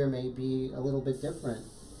next year may be a little bit different,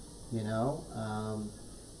 you know.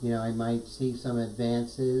 I might see some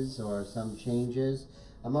advances or some changes.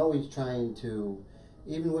 I'm always trying to,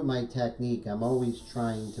 even with my technique, I'm always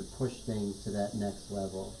trying to push things to that next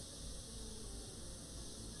level.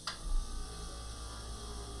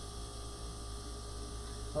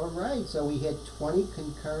 Alright, so we hit 20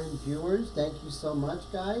 concurrent viewers. Thank you so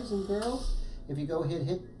much, guys and girls. If you go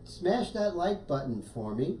ahead, smash that like button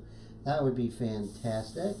for me. That would be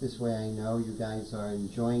fantastic. This way I know you guys are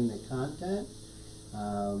enjoying the content.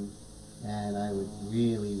 And I would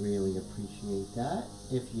really, really appreciate that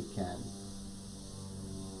if you can.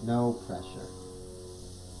 No pressure.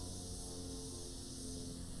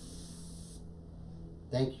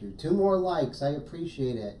 Thank you. 2 more likes. I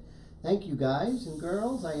appreciate it. Thank you, guys and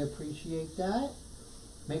girls. I appreciate that.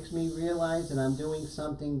 Makes me realize that I'm doing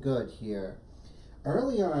something good here.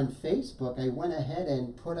 Earlier on Facebook, I went ahead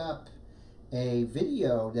and put up a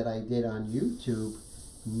video that I did on YouTube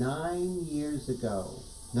 9 years ago.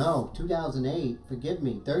 No, 2008. Forgive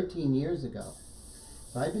me, 13 years ago.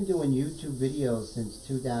 So I've been doing YouTube videos since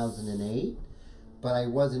 2008, but I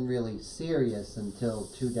wasn't really serious until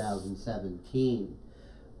 2017.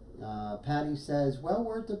 Patty says, well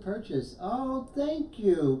worth the purchase. Oh, thank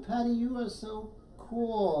you. Patty, you are so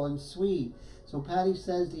cool and sweet. So Patty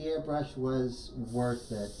says the airbrush was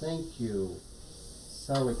worth it. Thank you.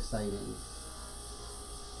 So exciting.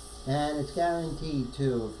 And it's guaranteed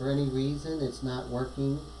too. If for any reason it's not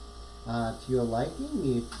working to your liking,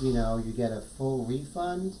 you get a full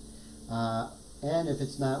refund. And if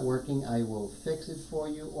it's not working, I will fix it for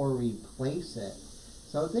you or replace it.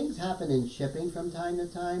 So things happen in shipping from time to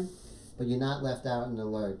time, but you're not left out in the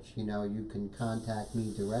lurch. You can contact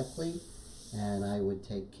me directly, and I would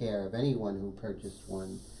take care of anyone who purchased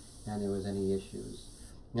one and there was any issues.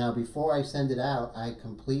 Now, before I send it out, I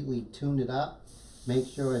completely tune it up, make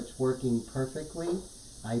sure it's working perfectly.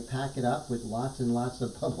 I pack it up with lots and lots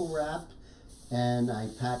of bubble wrap, and I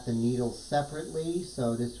pack the needle separately,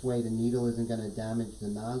 so this way the needle isn't going to damage the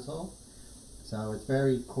nozzle. So it's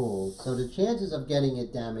very cool. So the chances of getting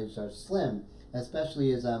it damaged are slim,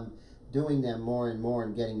 especially as I'm doing them more and more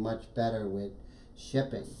and getting much better with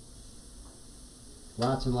shipping.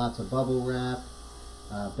 Lots and lots of bubble wrap,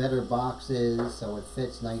 better boxes so it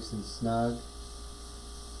fits nice and snug.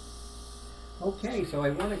 Okay, so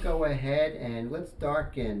I want to go ahead and let's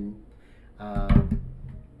darken that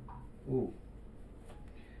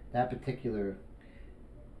particular.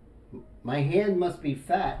 My hand must be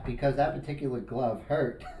fat because that particular glove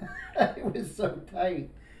hurt. It was so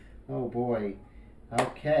tight. Oh boy.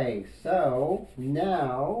 Okay, so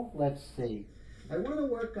now let's see. I want to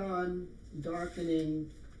work on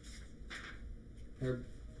darkening her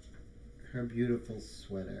beautiful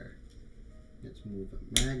sweater. Let's move the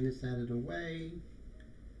magnets out of the way.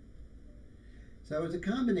 So it's a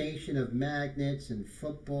combination of magnets and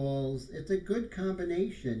footballs. It's a good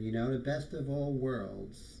combination, the best of all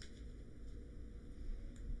worlds.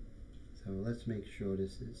 So let's make sure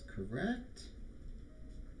this is correct.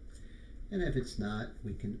 And if it's not,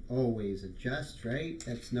 we can always adjust, right?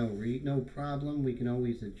 That's no problem. We can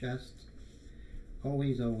always adjust.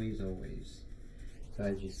 Always, always, always. So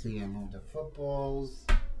as you see, I moved the footballs,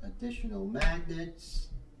 additional magnets.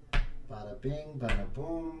 Bada bing, bada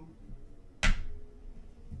boom.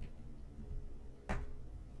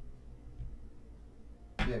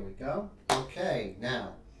 There we go. Okay,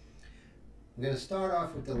 now I'm going to start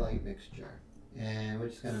off with the light mixture, and we're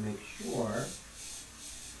just going to make sure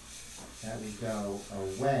that we go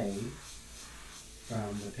away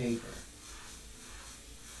from the paper.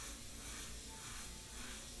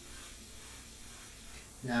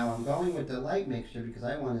 Now I'm going with the light mixture because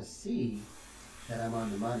I want to see that I'm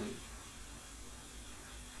on the money.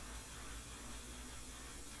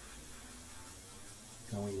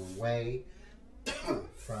 Going away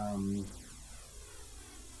from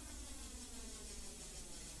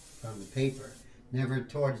the paper, never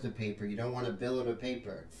towards the paper. You don't want to billow the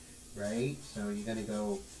paper, right? So you're going to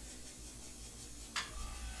go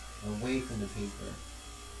away from the paper.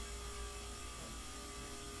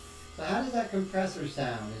 So how does that compressor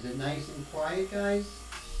sound? Is it nice and quiet, guys?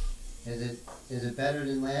 Is it better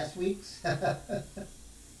than last week's?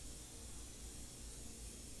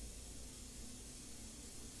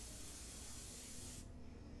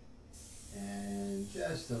 And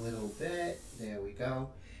just a little bit. There we go.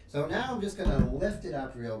 So now I'm just going to lift it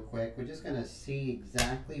up real quick. We're just going to see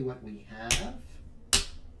exactly what we have.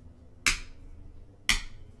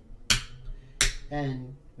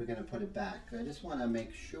 And we're going to put it back. I just want to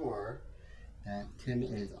make sure that Tim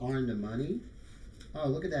is on the money. Oh,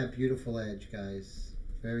 look at that beautiful edge, guys.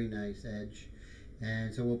 Very nice edge.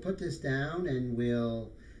 And so we'll put this down and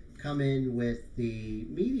we'll come in with the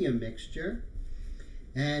medium mixture.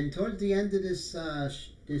 And towards the end of this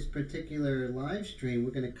this particular live stream,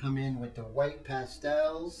 we're going to come in with the white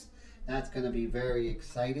pastels. That's going to be very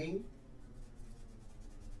exciting.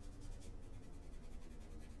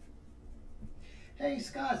 Hey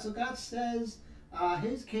Scott, so Scott says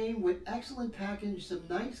his came with excellent package, some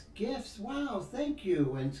nice gifts. Wow, thank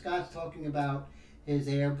you. And Scott's talking about his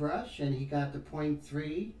airbrush, and he got the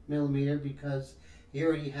 0.3 millimeter because he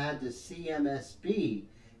already had the CMSB,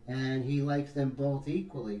 and he likes them both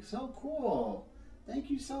equally. So cool.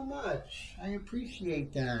 Thank you so much. I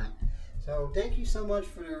appreciate that. So thank you so much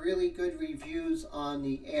for the really good reviews on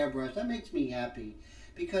the airbrush. That makes me happy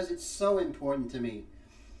because it's so important to me.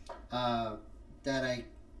 That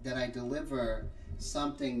I deliver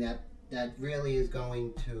something that really is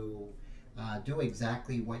going to do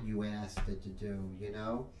exactly what you asked it to do, you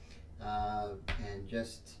know, and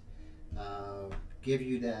just give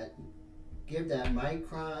that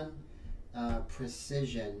micron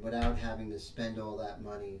precision without having to spend all that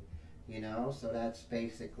money, you know. So that's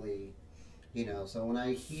basically, you know, so when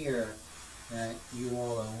I hear that you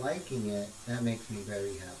all are liking it, that makes me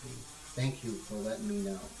very happy. Thank you for letting me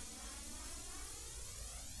know.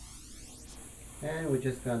 And we're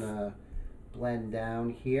just gonna blend down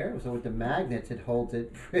here. So with the magnets, it holds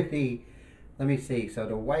it pretty, let me see. So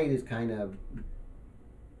the white is kind of,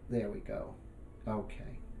 there we go.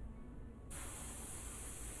 Okay.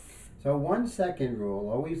 So 1 second rule,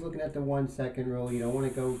 always looking at the 1 second rule. You don't want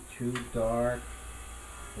to go too dark,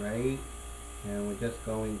 right? And we're just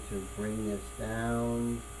going to bring this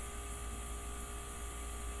down.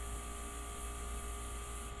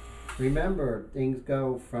 Remember, things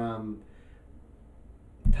go from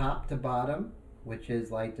top to bottom, which is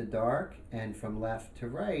light to dark, and from left to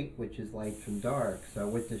right, which is light from dark. So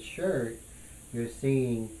with the shirt, you're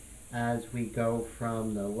seeing as we go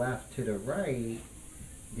from the left to the right,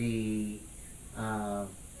 it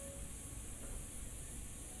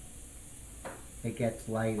gets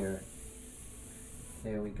lighter.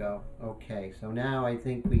 There we go. Okay, so now I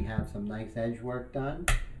think we have some nice edge work done.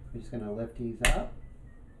 We're just going to lift these up.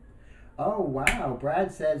 Oh, wow.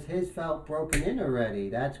 Brad says his felt broken in already.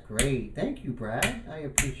 That's great. Thank you, Brad. I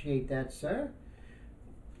appreciate that, sir.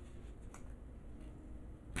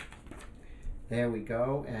 There we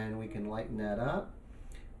go. And we can lighten that up.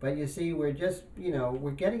 But you see, we're just, you know,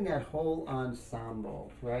 we're getting that whole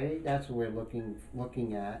ensemble, right? That's what we're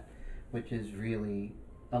looking at, which is really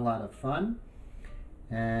a lot of fun.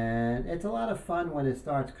 And it's a lot of fun when it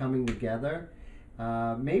starts coming together.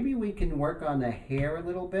 Maybe we can work on the hair a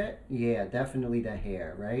little bit. Yeah, definitely the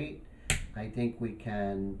hair, right? I think we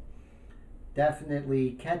can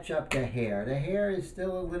definitely catch up the hair. The hair is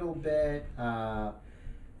still a little bit kind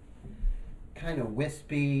of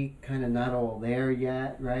wispy, kind of not all there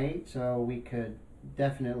yet, right? So we could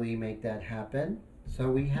definitely make that happen.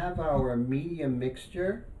 So we have our medium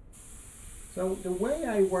mixture. So the way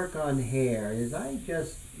I work on hair is I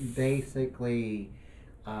just basically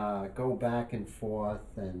go back and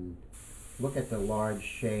forth and look at the large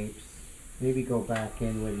shapes, maybe go back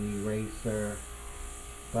in with an eraser,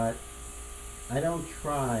 but I don't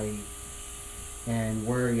try and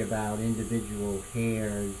worry about individual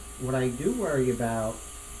hairs. What I do worry about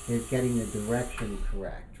is getting the direction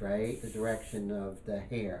correct, right? The direction of the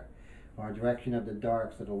hair, or direction of the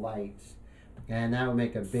darks or the lights, and that will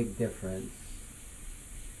make a big difference.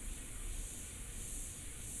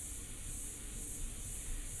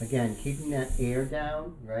 Again, keeping that air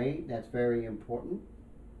down, right? That's very important.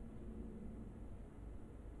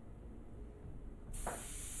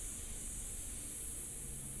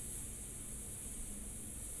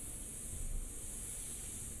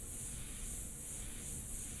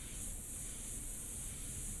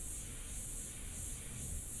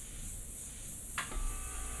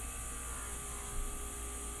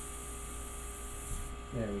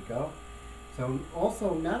 There we go. So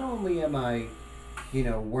also, not only am I, you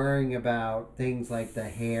know, worrying about things like the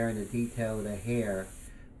hair and the detail of the hair,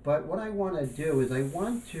 But what I want to do is I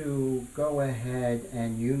want to go ahead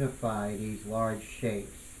and unify these large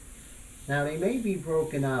shapes. Now they may be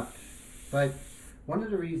broken up, but one of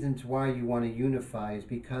the reasons why you want to unify is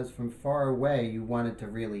because from far away you want it to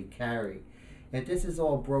really carry. If this is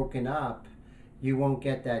all broken up, you won't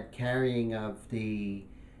get that carrying of the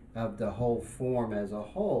whole form as a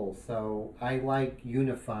whole. So I like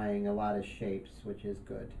unifying a lot of shapes, which is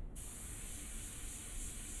good.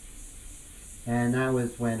 And that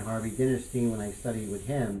was when Harvey Dinnerstein, when I studied with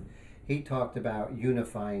him, he talked about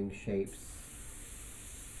unifying shapes.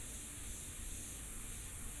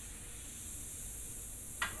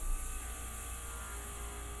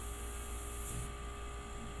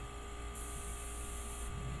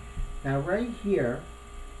 Now right here,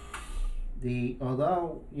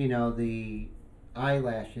 although, you know, the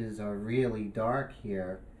eyelashes are really dark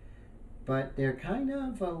here, but they're kind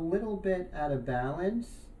of a little bit out of balance.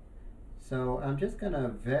 So I'm just going to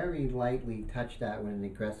very lightly touch that with an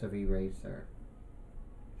aggressive eraser.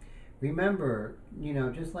 Remember, you know,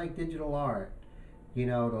 just like digital art, you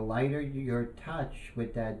know, the lighter your touch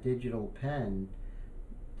with that digital pen,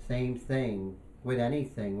 same thing with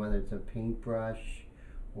anything, whether it's a paintbrush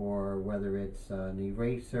or whether it's an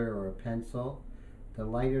eraser or a pencil, the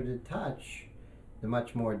lighter the touch, the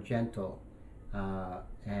much more gentle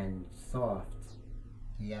and soft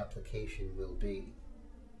the application will be.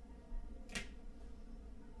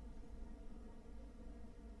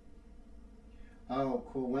 Oh,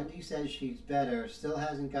 cool. Wendy says she's better. Still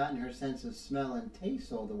hasn't gotten her sense of smell and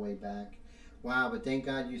taste all the way back. Wow, but thank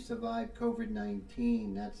God you survived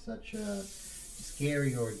COVID-19. That's such a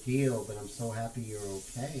scary ordeal, but I'm so happy you're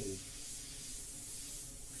okay.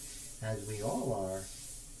 As we all are.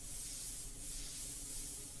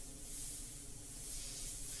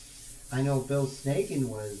 I know Bill Snagan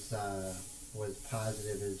was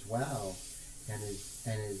positive as well, and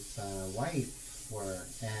his wife were,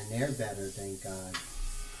 and they're better, thank God.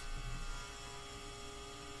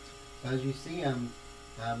 So as you see, I'm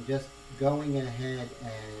just going ahead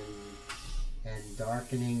and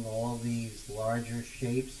darkening all these larger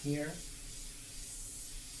shapes here,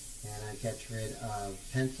 and I get rid of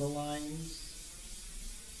pencil lines.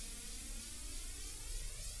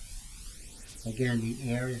 Again, the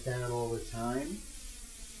air is down all the time,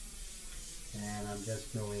 and I'm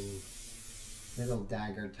just doing little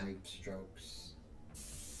dagger type strokes.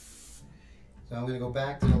 So I'm going to go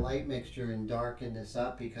back to the light mixture and darken this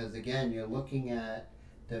up because, again, you're looking at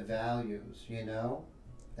the values, you know?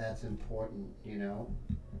 That's important, you know?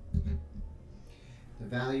 The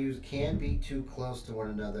values can't be too close to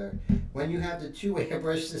one another. When you have the two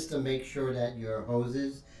airbrush system, make sure that your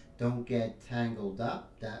hoses don't get tangled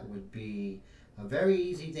up. That would be a very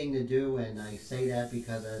easy thing to do, and I say that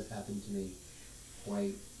because that has happened to me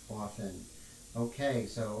quite often. Okay,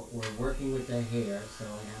 so we're working with the hair, so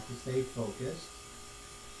I have to stay focused.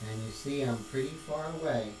 And you see I'm pretty far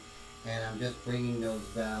away, and I'm just bringing those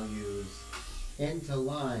values into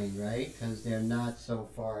line, right? Because they're not so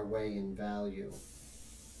far away in value.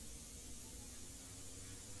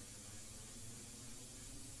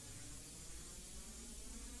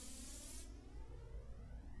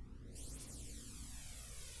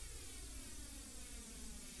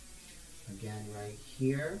 Again, right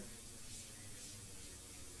here,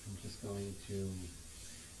 I'm just going to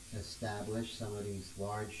establish some of these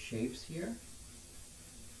large shapes here.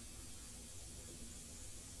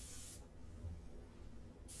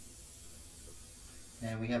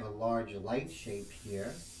 And we have a large light shape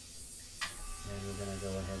here. And we're going to go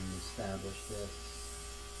ahead and establish this.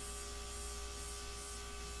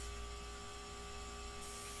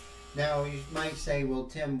 Now you might say, well,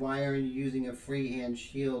 Tim, why aren't you using a freehand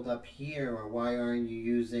shield up here, or why aren't you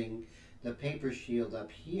using the paper shield up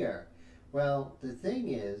here? Well, the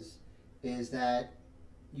thing is that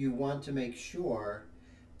you want to make sure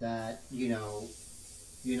that, you know,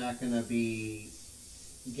 you're not going to be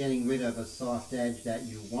getting rid of a soft edge that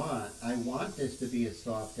you want. I want this to be a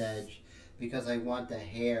soft edge because I want the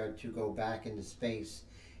hair to go back into space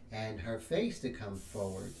and her face to come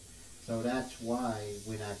forward. So that's why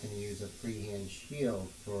we're not going to use a freehand shield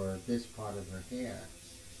for this part of her hair.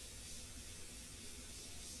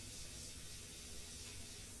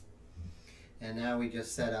 And now we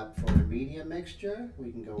just set up for the medium mixture.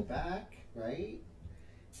 We can go back, right?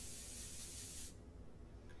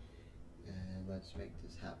 And let's make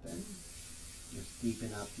this happen. Just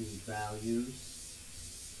deepen up these values.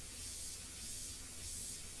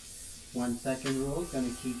 1 second rule is going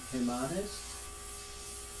to keep Tim honest.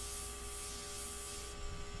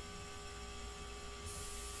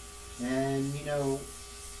 And, you know,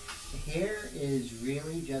 hair is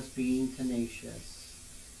really just being tenacious.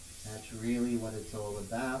 That's really what it's all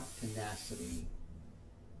about, tenacity.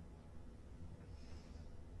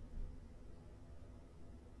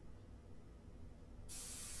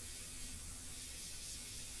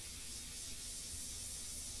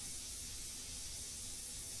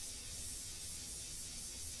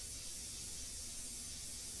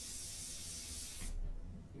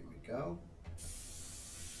 Here we go.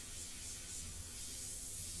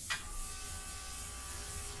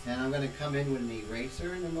 And I'm going to come in with an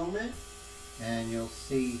eraser in a moment, and you'll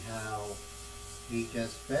see how he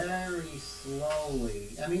just very slowly,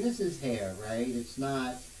 I mean, this is hair, right? It's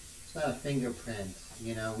not a fingerprint,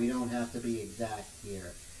 you know, we don't have to be exact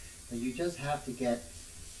here. But you just have to get,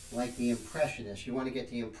 like the impressionist, you want to get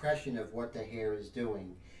the impression of what the hair is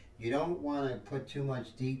doing. You don't want to put too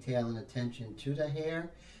much detail and attention to the hair,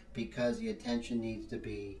 because the attention needs to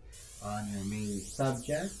be on your main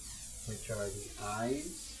subject, which are the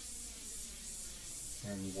eyes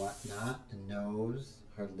and whatnot, the nose,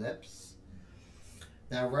 her lips.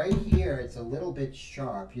 Now right here, it's a little bit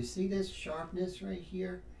sharp. You see this sharpness right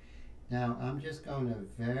here? Now I'm just going to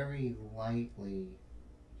very lightly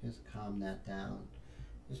just calm that down.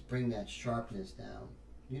 Just bring that sharpness down.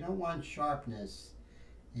 You don't want sharpness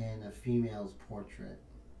in a female's portrait.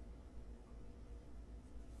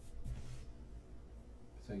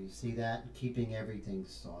 So you see that? Keeping everything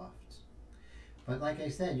soft. But like I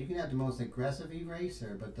said, you can have the most aggressive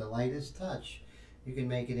eraser, but the lightest touch, you can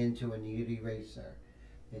make it into a nude eraser.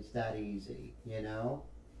 It's that easy, you know?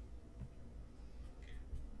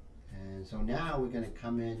 And so now we're going to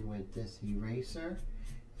come in with this eraser,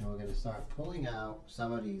 and we're going to start pulling out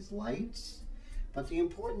some of these lights. But the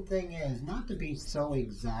important thing is not to be so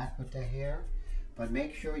exact with the hair, but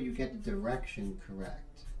make sure you get the direction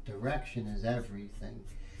correct. Direction is everything.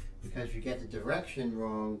 Because if you get the direction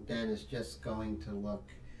wrong, then it's just going to look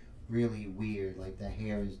really weird, like the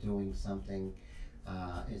hair is doing something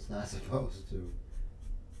it's not supposed to.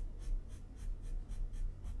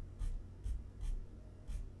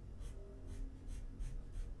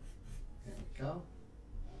 There we go.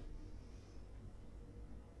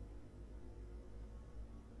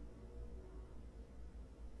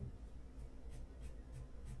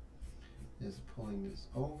 Just pulling this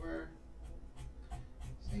over.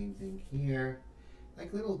 Same thing here.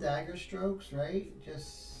 Like little dagger strokes, right?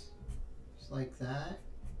 Just like that.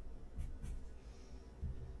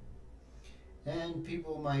 And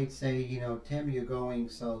people might say, you know, Tim, you're going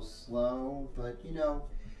so slow. But, you know,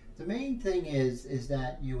 the main thing is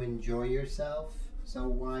that you enjoy yourself. So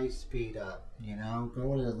why speed up? You know,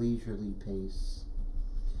 go at a leisurely pace.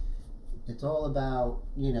 It's all about,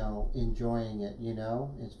 you know, enjoying it, you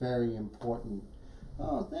know. It's very important.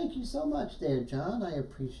 Oh, thank you so much there, John. I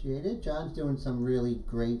appreciate it. John's doing some really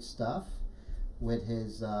great stuff with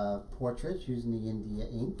his portraits using the India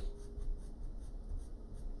ink.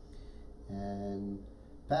 And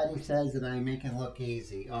Patty says that I make it look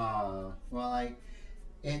easy. Oh, well,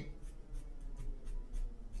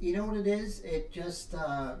 you know what it is? It just,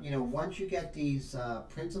 you know, once you get these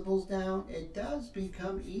principles down, it does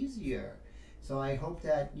become easier. So I hope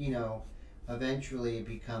that, you know, eventually it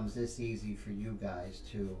becomes this easy for you guys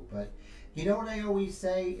too. But you know what I always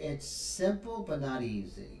say? It's simple but not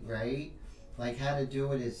easy, right? Like how to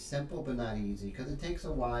do it is simple but not easy, because it takes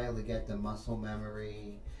a while to get the muscle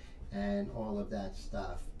memory and all of that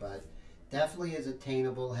stuff. But definitely is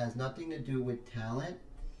attainable. Has nothing to do with talent.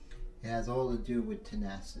 It has all to do with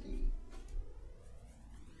tenacity.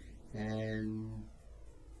 And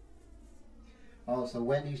also,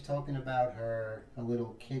 Wendy's talking about her a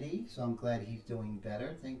little kitty, so I'm glad he's doing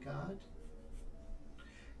better, thank God.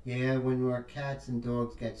 Yeah, when our cats and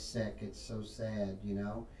dogs get sick, it's so sad, you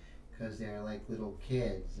know, because they're like little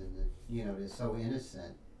kids, and you know, they're so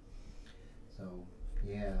innocent. So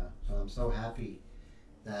yeah, so I'm so happy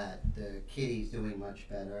that the kitty's doing much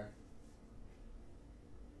better.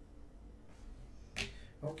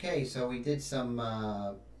 Okay, so we did some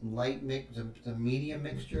light mix, the medium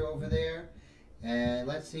mixture over there. And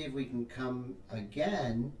let's see if we can come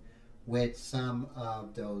again with some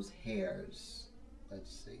of those hairs.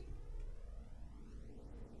 Let's see.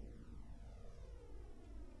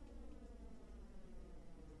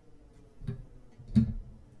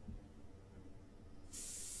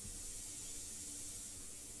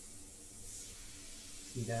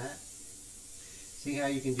 See that? See how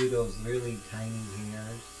you can do those really tiny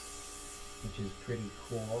hairs, which is pretty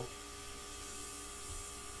cool.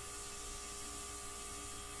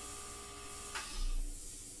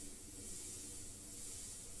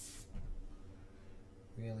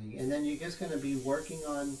 Really, and then you're just going to be working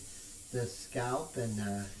on the scalp and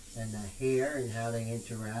the hair and how they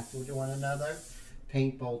interact with one another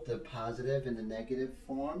paint both the positive and the negative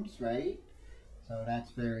forms, right? So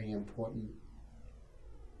that's very important.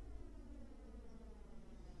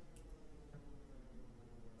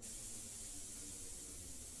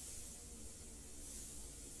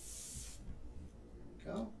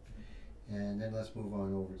 Go. And then let's move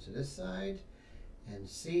on over to this side and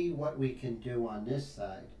see what we can do on this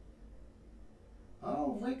side.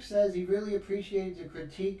 Oh, Rick says he really appreciates the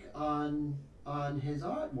critique on his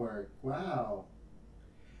artwork. Wow.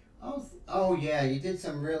 Oh yeah, you did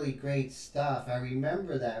some really great stuff. I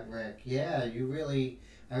remember that, Rick. Yeah, I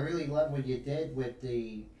really love what you did with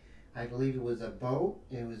the, I believe it was a boat.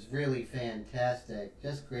 It was really fantastic.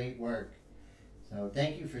 Just great work. So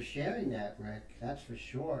thank you for sharing that, Rick. That's for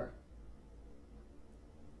sure.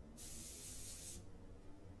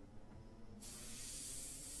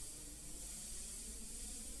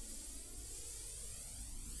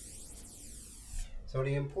 So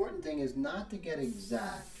the important thing is not to get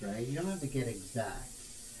exact, right? You don't have to get exact,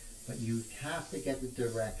 but you have to get the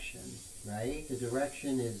direction, right? The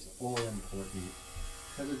direction is all important.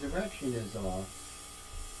 Because the direction is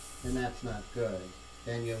off, then that's not good.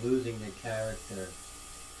 Then you're losing the character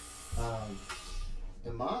of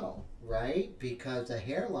the model, right? Because the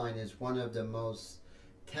hairline is one of the most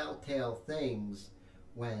telltale things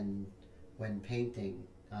when painting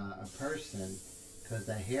a person, because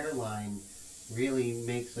the hairline really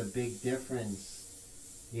makes a big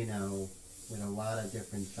difference, you know, with a lot of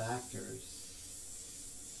different factors.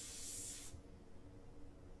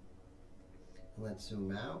 Let's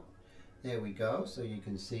zoom out. There we go. So you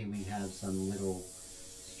can see we have some little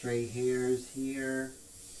stray hairs here.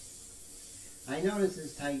 I know this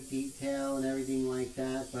is tight detail and everything like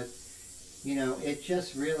that, but you know, it's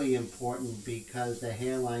just really important because the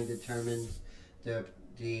hairline determines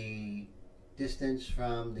the distance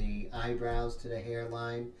from the eyebrows to the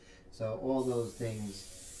hairline. So all those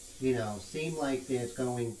things, you know, seem like they're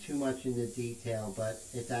going too much into detail, but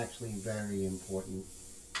it's actually very important.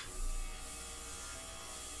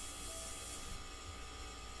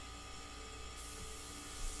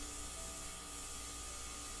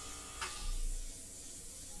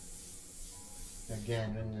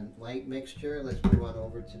 Again, in the light mixture, let's move on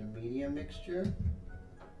over to the medium mixture.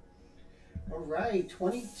 All right,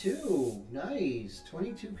 22. Nice.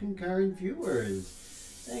 22 concurrent viewers.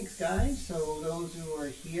 Thanks, guys. So those who are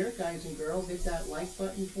here, guys and girls, hit that like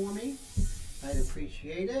button for me. I'd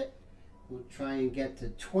appreciate it. We'll try and get to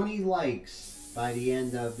 20 likes by the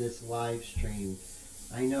end of this live stream.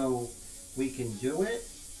 I know we can do it.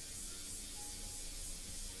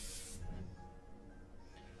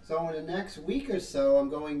 So in the next week or so, I'm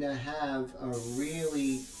going to have a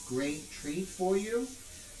really great treat for you.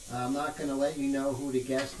 I'm not going to let you know who the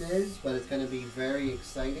guest is, but it's going to be very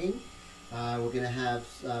exciting. We're going to have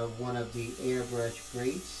one of the airbrush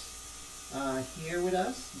greats here with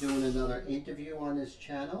us, doing another interview on this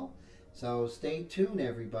channel. So stay tuned,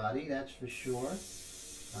 everybody, that's for sure.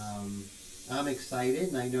 I'm excited,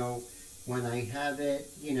 and I know when I have it,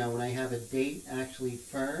 you know, when I have a date actually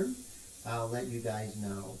firm, I'll let you guys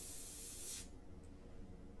know.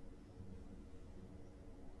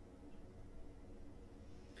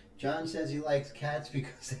 John says he likes cats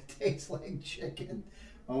because they taste like chicken.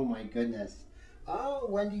 Oh my goodness. Oh,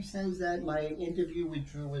 Wendy says that my interview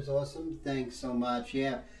with Drew was awesome. Thanks so much.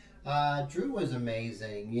 Yeah, Drew was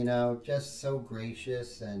amazing. You know, just so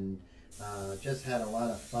gracious, and just had a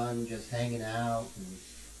lot of fun just hanging out. And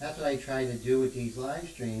that's what I try to do with these live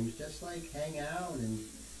streams, just like hang out and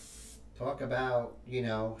talk about, you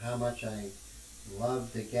know, how much I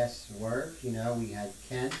love the guests' work. You know, we had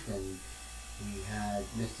Kent and we had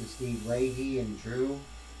Mr. Steve Leahy and Drew.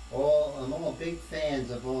 I'm all big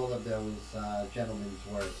fans of all of those gentlemen's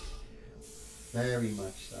work. Very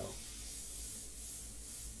much so.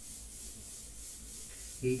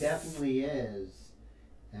 He definitely is.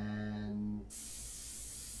 And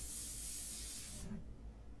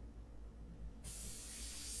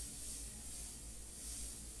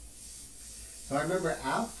so I remember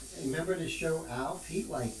Alf, remember the show Alf? He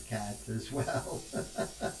liked cats as well.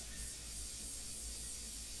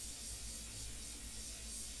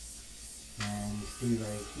 And see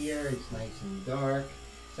right here, it's nice and dark.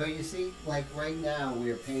 So you see, like right now,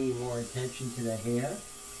 we're paying more attention to the hair,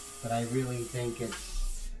 but I really think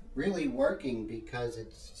it's really working because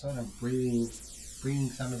it's sort of bringing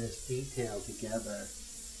some of this detail together.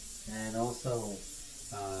 And also,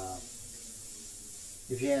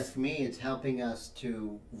 if you ask me, it's helping us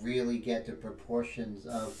to really get the proportions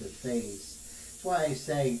of the face. That's why I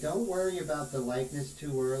say, don't worry about the likeness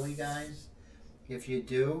too early, guys. If you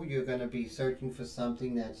do, you're going to be searching for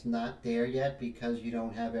something that's not there yet because you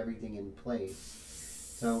don't have everything in place.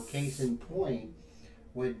 So case in point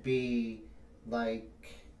would be like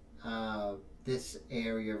this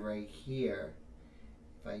area right here.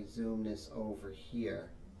 If I zoom this over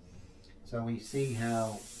here. So we see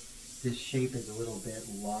how this shape is a little bit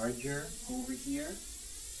larger over here.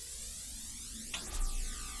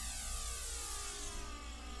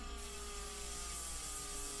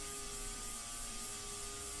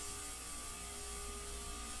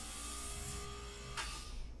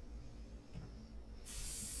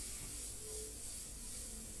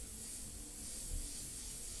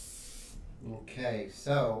 Okay,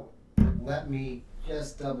 so let me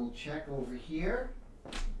just double check over here.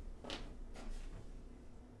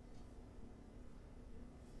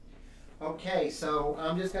 Okay, so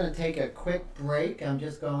I'm just going to take a quick break. I'm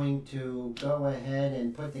just going to go ahead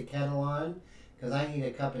and put the kettle on because I need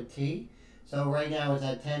a cup of tea. So right now it's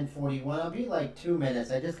at 10:41. I'll be like 2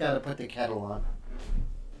 minutes. I just got to put the kettle on.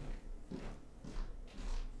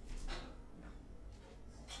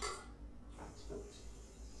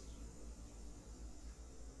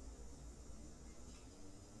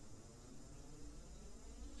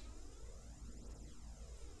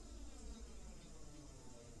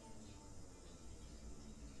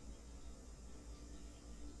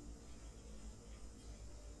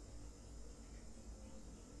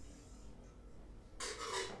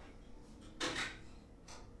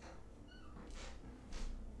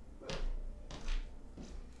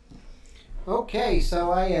 Okay,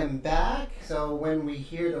 so I am back. So when we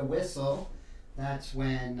hear the whistle, that's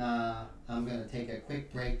when I'm going to take a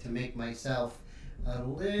quick break to make myself a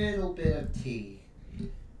little bit of tea.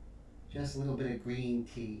 Just a little bit of green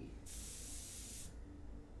tea.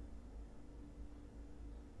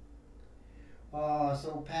 Oh,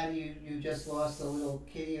 so Patty, you just lost a little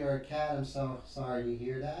kitty or a cat. I'm so sorry to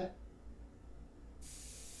hear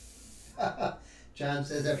that. John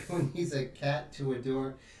says everyone needs a cat to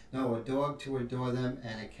adore. No, a dog to adore them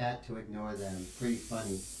and a cat to ignore them. Pretty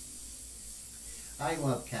funny. I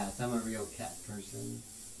love cats. I'm a real cat person.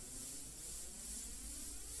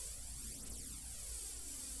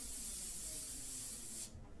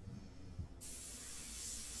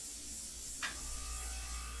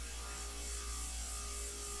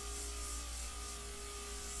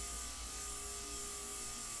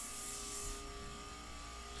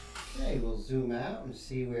 Okay, we'll zoom out and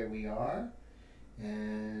see where we are.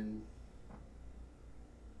 And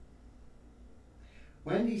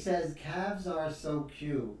Wendy says calves are so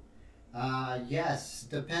cute. Yes,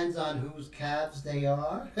 depends on whose calves they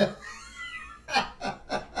are.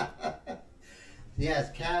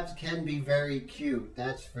 Yes, calves can be very cute,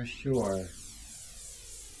 that's for sure.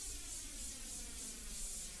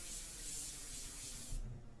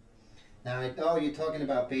 Now, oh, you're talking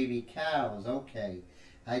about baby cows. Okay.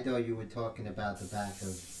 I thought you were talking about the back of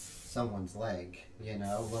someone's leg, you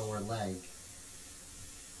know, lower leg.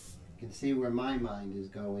 You can see where my mind is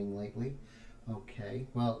going lately. Okay,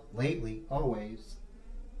 well, lately, always.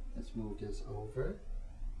 Let's move this over.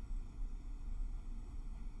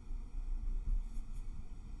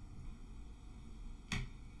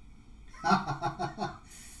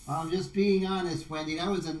 I'm just being honest, Wendy. That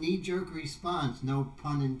was a knee-jerk response. No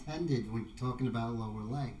pun intended when you're talking about lower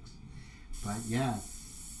legs. But yeah.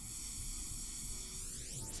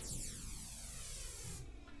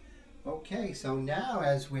 Okay, so now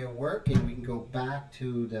as we're working, we can go back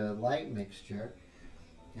to the light mixture.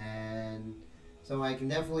 And so I can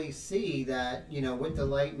definitely see that, you know, with the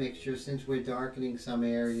light mixture, since we're darkening some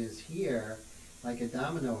areas here, like a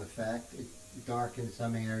domino effect, it darkens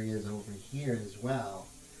some areas over here as well.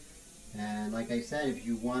 And like I said, if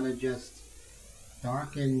you want to just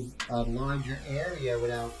darken a larger area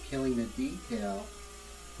without killing the detail,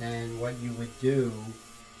 then what you would do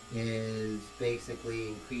is basically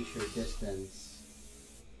increase your distance.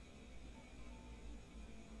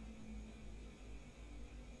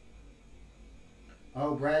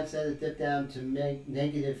 Oh, Brad said it dipped down to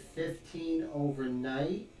negative 15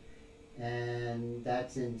 overnight, and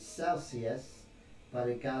that's in Celsius. But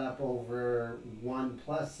it got up over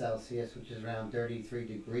 1+ Celsius, which is around 33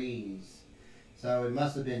 degrees. So it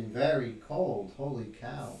must have been very cold. Holy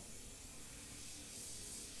cow.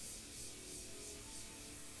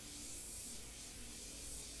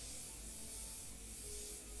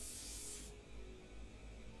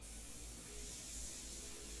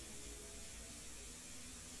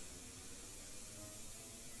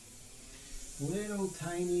 Little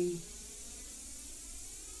tiny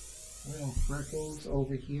little freckles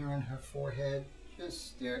over here on her forehead.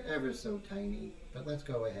 Just, they're ever so tiny. But let's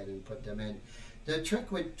go ahead and put them in. The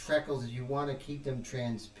trick with freckles is you want to keep them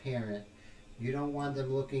transparent. You don't want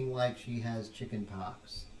them looking like she has chicken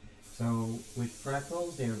pox. So with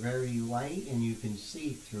freckles, they're very light and you can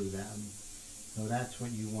see through them. So that's what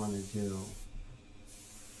you want to do.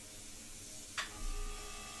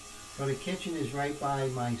 So the kitchen is right by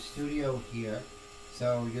my studio here.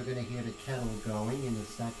 So you're going to hear the kettle going in a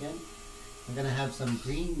second. I'm going to have some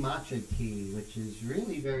green matcha tea, which is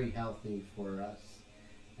really very healthy for us.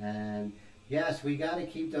 And yes, we got to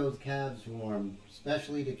keep those calves warm,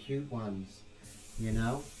 especially the cute ones, you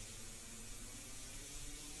know.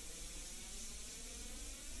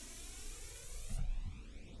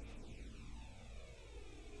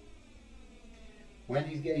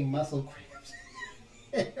 Wendy's getting muscle cramps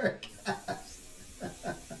in her calves.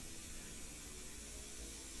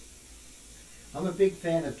 I'm a big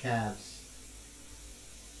fan of calves.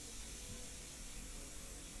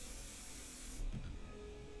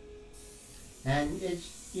 And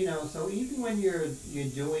it's, you know, so even when you're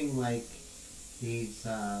doing like these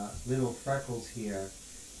little freckles here,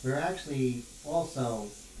 we're actually also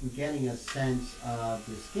getting a sense of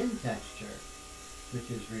the skin texture, which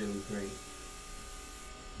is really great.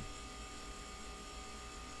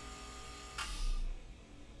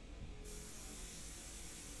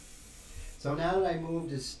 So now that I moved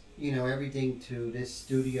this, you know, everything to this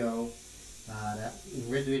studio that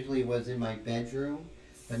originally was in my bedroom,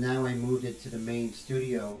 but now I moved it to the main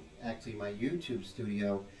studio, actually my YouTube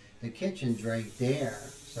studio. The kitchen's right there,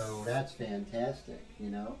 so that's fantastic, you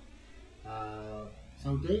know.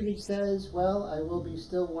 So David says, well, I will be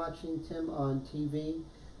still watching Tim on TV,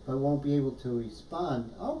 but won't be able to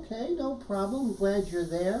respond. Okay, no problem. Glad you're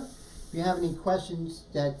there. If you have any questions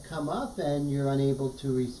that come up and you're unable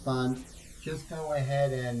to respond, just go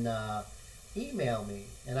ahead and email me,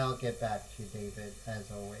 and I'll get back to you, David, as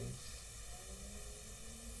always.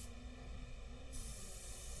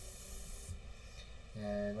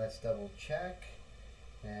 And let's double check.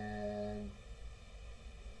 And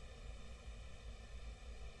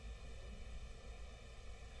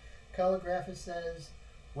Colorgraphist says,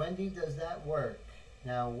 Wendy, does that work?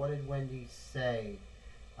 Now, what did Wendy say?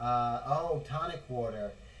 Oh, tonic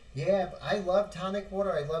water. Yeah, I love tonic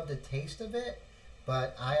water. I love the taste of it.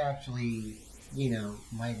 But I actually, you know,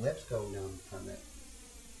 my lips go numb from it.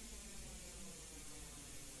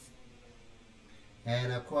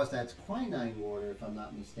 And of course, that's quinine water, if I'm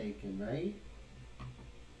not mistaken, right?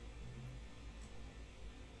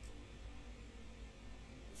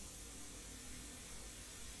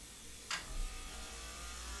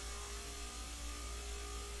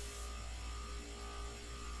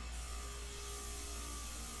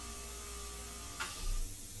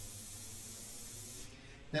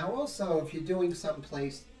 Now also, if you're doing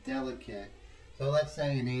someplace delicate, so let's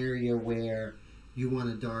say an area where you want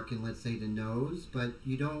to darken, let's say the nose, but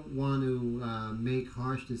you don't want to make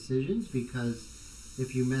harsh decisions, because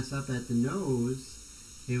if you mess up at the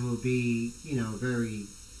nose, it will be, you know, a very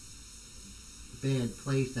bad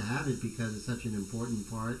place to have it because it's such an important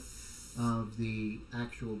part of the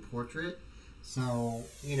actual portrait. So,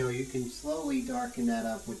 you know, you can slowly darken that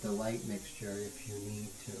up with the light mixture if you need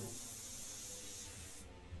to.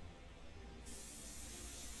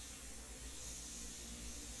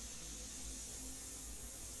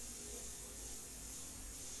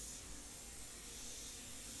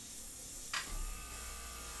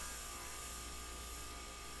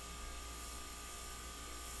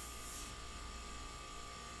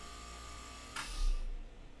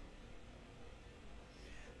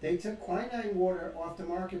 They took quinine water off the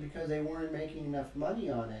market because they weren't making enough money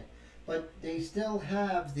on it. But they still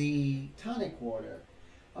have the tonic water.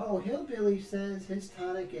 Oh, Hillbilly says his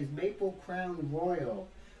tonic is Maple Crown Royal.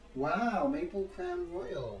 Wow, Maple Crown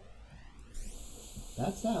Royal.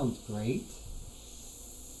 That sounds great.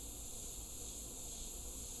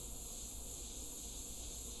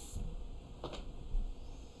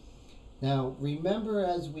 Now, remember,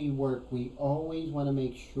 as we work, we always want to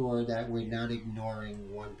make sure that we're not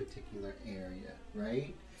ignoring one particular area,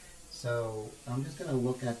 right? So I'm just going to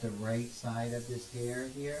look at the right side of this hair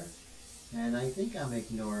here, and I think I'm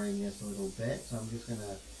ignoring this a little bit, so I'm just going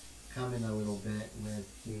to come in a little bit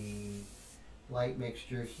with the light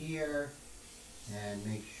mixture here and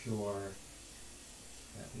make sure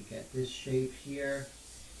that we get this shape here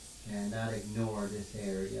and not ignore this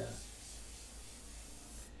area.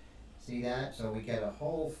 See that? So we get a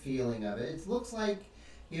whole feeling of it. It looks like,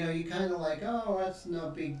 you know, you kind of like, oh, that's no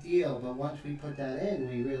big deal. But once we put that in,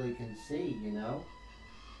 we really can see, you know.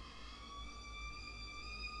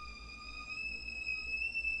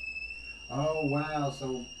 Oh, wow.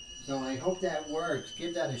 So I hope that works.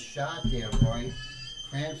 Give that a shot there, boy.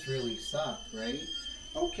 Cramps really suck, right?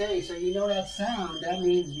 Okay, so you know that sound. That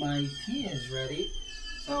means my tea is ready.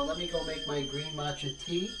 So let me go make my green matcha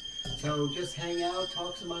tea. So just hang out,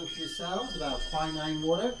 talk amongst yourselves about quinine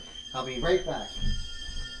water. I'll be right back.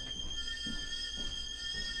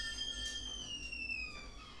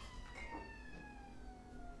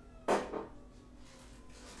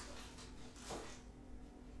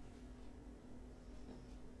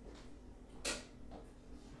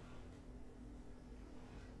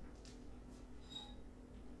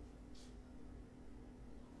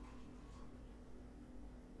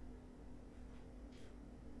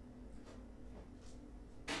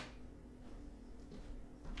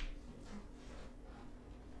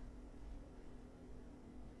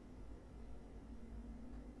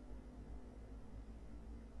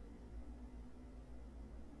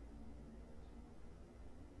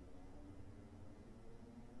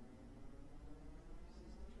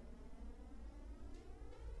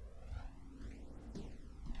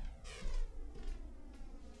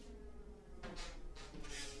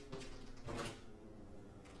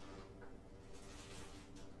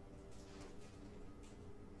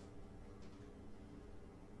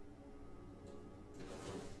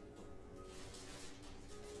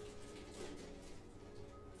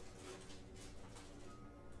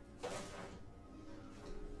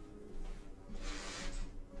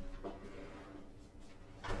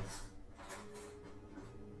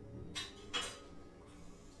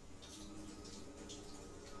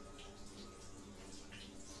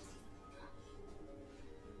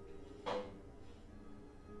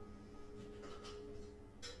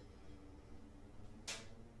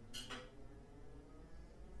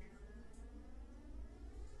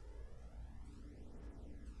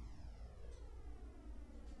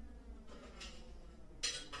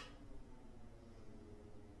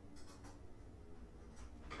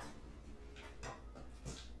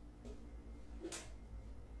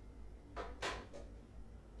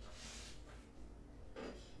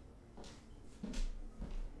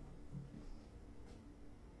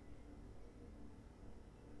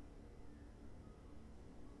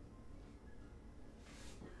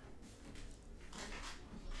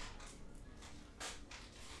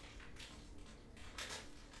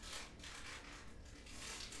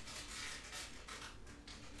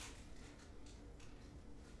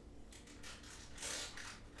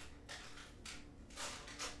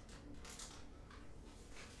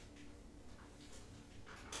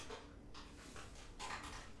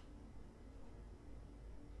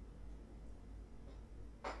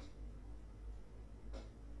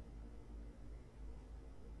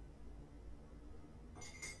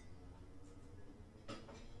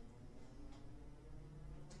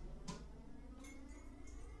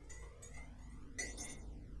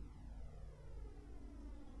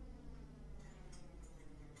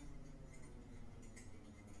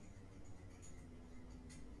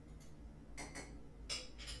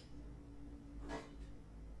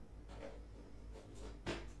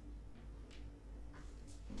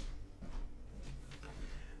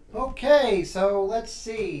 Okay, so let's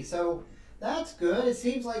see. So that's good. It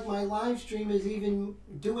seems like my live stream is even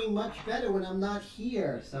doing much better when I'm not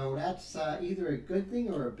here. So that's either a good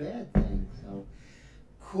thing or a bad thing. So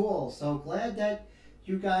cool. So glad that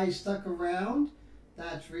you guys stuck around.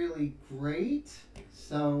 That's really great.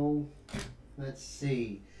 So let's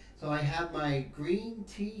see. So I have my green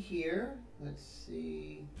tea here. Let's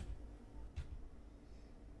see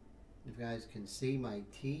if you guys can see my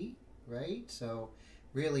tea, right? So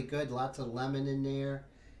really good, lots of lemon in there.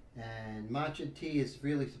 And matcha tea is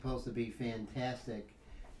really supposed to be fantastic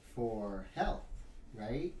for health,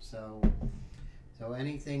 right? So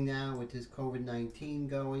anything now with this COVID-19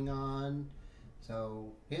 going on.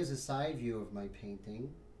 So here's a side view of my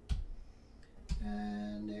painting.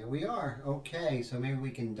 And there we are. Okay, so maybe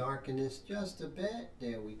we can darken this just a bit.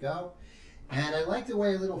 There we go. And I like the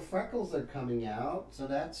way little freckles are coming out, so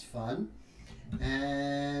that's fun.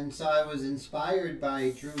 And so I was inspired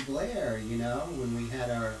by Drew Blair, you know, when we had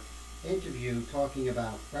our interview talking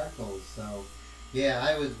about freckles. So yeah,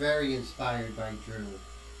 I was very inspired by Drew,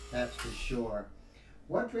 that's for sure.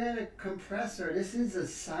 What brand of compressor? This is a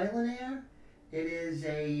Silent-Air. It is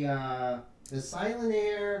a the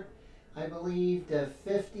Silent-Air, I believe the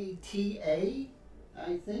 50TA,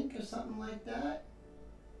 I think, or something like that.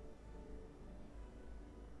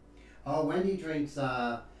 Oh, Wendy drinks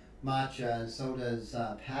matcha, and so does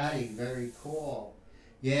Patty. Very cool.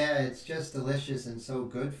 Yeah, it's just delicious and so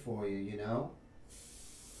good for you, you know.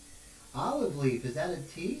 Olive leaf, is that a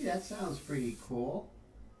tea? That sounds pretty cool.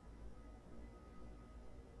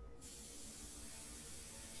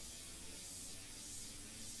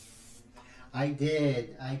 I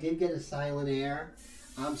did. I did get a Silent-Air.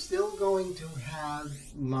 I'm still going to have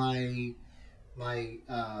my my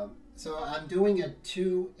so I'm doing a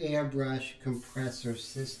 2 airbrush compressor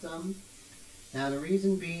system. Now the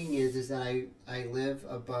reason being is that I live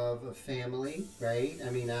above a family, right? I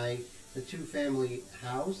mean, the 2-family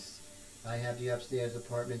house. I have the upstairs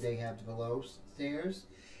apartment, they have the below stairs.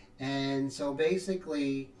 And so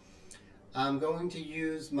basically I'm going to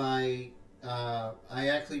use my I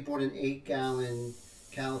actually bought an 8-gallon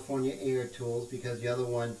California Air Tools because the other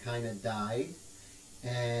one kind of died,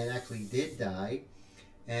 and actually did die.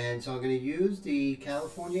 And so I'm going to use the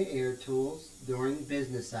California Air Tools during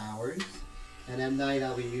business hours, and at night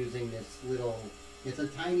I'll be using this little, it's a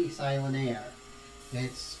tiny Silent Air.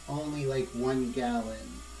 It's only like 1 gallon.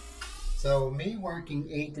 So me working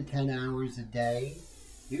 8 to 10 hours a day,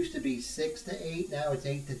 used to be 6 to 8, now it's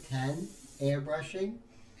 8 to 10 airbrushing.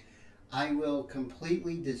 I will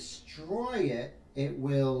completely destroy it. It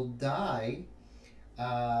will die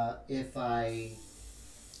if I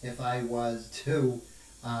was to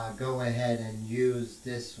go ahead and use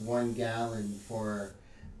this 1 gallon for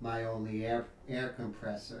my only air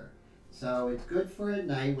compressor. So it's good for at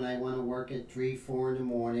night when I want to work at 3, 4 in the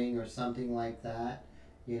morning or something like that.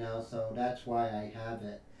 You know, so that's why I have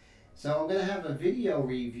it. So I'm going to have a video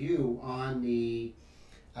review on the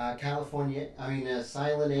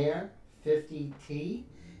Silent Air 50T,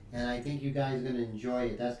 and I think you guys are going to enjoy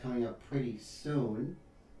it. That's coming up pretty soon.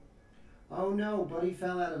 Oh no, Buddy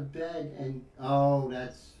fell out of bed, and oh,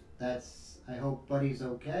 that's I hope Buddy's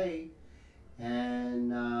okay.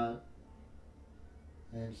 And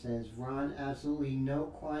it says, Ron, absolutely no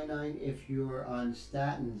quinine if you're on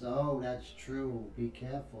statins. Oh, that's true. Be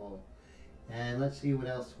careful. And let's see what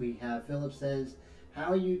else we have. Philip says,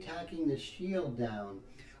 how are you tacking the shield down?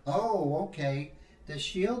 Oh, okay. The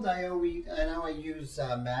shield, I know I use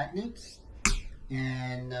magnets,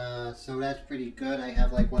 and so that's pretty good. I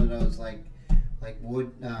have like one of those like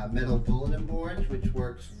wood metal bulletin boards, which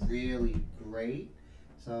works really great.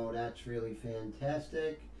 So that's really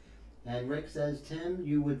fantastic. And Rick says, Tim,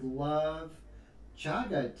 you would love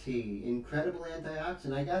chaga tea, incredible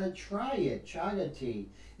antioxidant. I gotta try it. Chaga tea,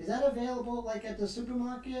 is that available like at the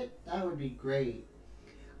supermarket? That would be great.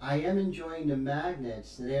 I am enjoying the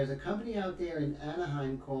magnets. There's a company out there in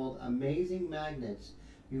Anaheim called Amazing Magnets.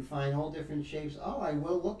 You find all different shapes. Oh, I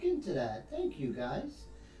will look into that. Thank you, guys.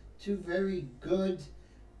 2 very good,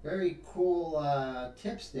 very cool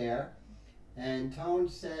tips there. And Tone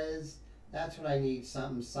says, that's what I need,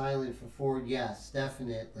 something silent for Ford. Yes,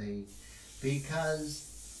 definitely.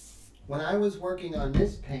 Because when I was working on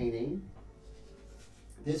this painting,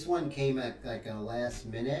 this one came at like a last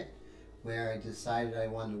minute, where I decided I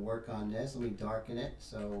wanted to work on this. Let me darken it.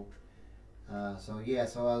 So yeah,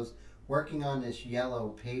 so I was working on this yellow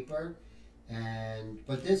paper,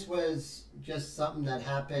 but this was just something that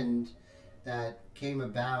happened, that came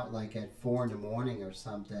about like at 4 in the morning or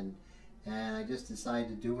something, and I just decided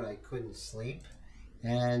to do it. I couldn't sleep,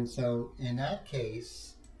 and so in that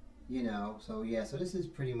case, you know, so yeah, so this is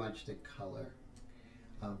pretty much the color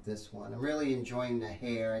of this one. I'm really enjoying the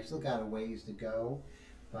hair. I still got a ways to go.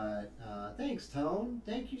 But thanks, Tone.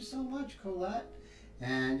 Thank you so much, Colette.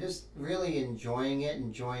 And just really enjoying it,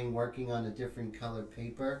 enjoying working on a different color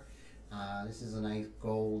paper. This is a nice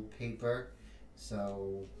gold paper.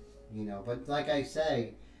 So, you know, but like I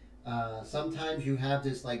say, sometimes you have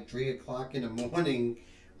this like 3 o'clock in the morning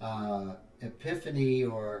epiphany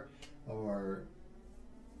or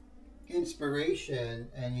inspiration,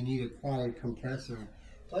 and you need a quiet compressor.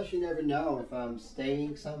 Plus, you never know if I'm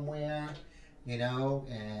staying somewhere, you know,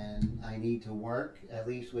 and I need to work. At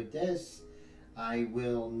least with this, I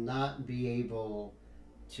will be able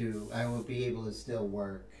to still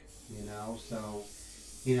work, you know. So,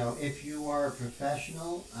 you know, if you are a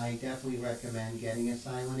professional, I definitely recommend getting a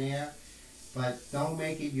Silent Air, but don't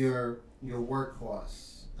make it your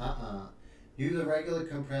workhorse. Use a regular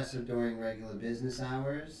compressor during regular business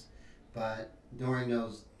hours, but during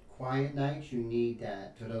those quiet nights, you need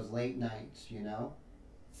that for those late nights, you know.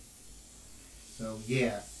 So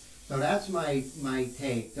yeah, so that's my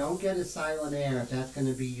take. Don't get a Silent Air if that's going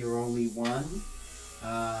to be your only one,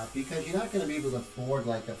 because you're not going to be able to afford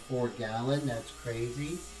like a 4-gallon. That's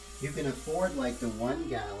crazy. You can afford like the 1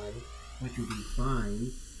 gallon, which would be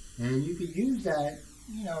fine, and you could use that,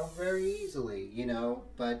 you know, very easily, you know.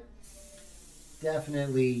 But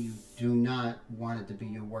definitely, you do not want it to be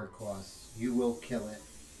your workhorse. You will kill it.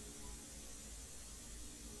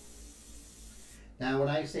 Now, when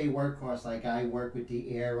I say workhorse, like I work with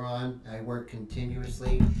the air on, I work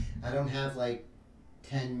continuously. I don't have like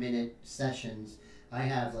 10-minute sessions. I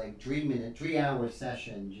have like 3-hour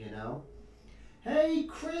sessions, you know. Hey,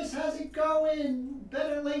 Chris, how's it going?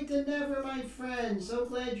 Better late than never, my friend. So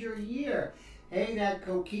glad you're here. Hey, that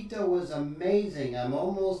coquito was amazing. I'm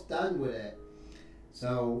almost done with it.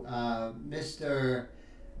 So, Mr.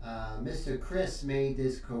 Chris made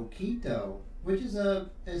this coquito, which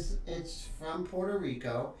it's from Puerto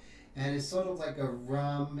Rico, and it's sort of like a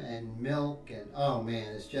rum and milk, and oh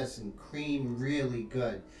man, it's just in cream, really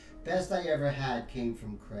good. Best I ever had came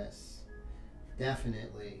from Chris,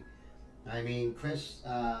 definitely. I mean, Chris,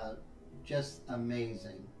 just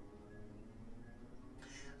amazing.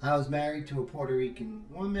 I was married to a Puerto Rican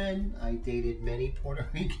woman. I dated many Puerto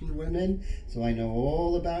Rican women, so I know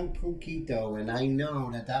all about coquito, and I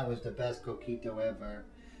know that that was the best coquito ever.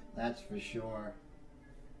 That's for sure.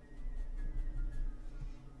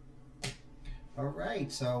 All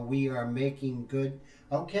right, so we are making good.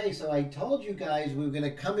 Okay, so I told you guys we were going to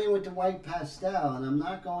come in with the white pastel, and I'm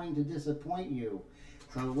not going to disappoint you.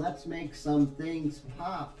 So let's make some things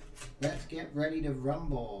pop. Let's get ready to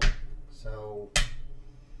rumble. So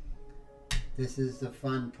this is the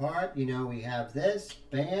fun part. You know, we have this.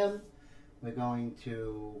 Bam. We're going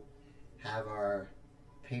to have our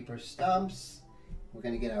paper stumps. We're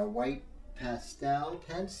going to get our white pastel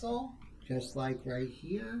pencil, just like right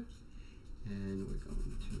here. And we're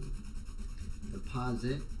going to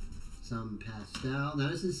deposit some pastel. Now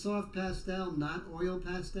this is soft pastel, not oil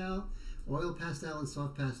pastel. Oil pastel and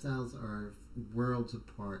soft pastels are worlds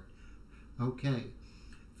apart. Okay,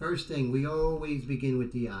 first thing, we always begin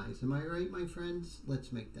with the eyes. Am I right, my friends?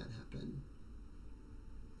 Let's make that happen.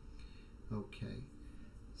 Okay,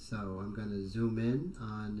 so I'm going to zoom in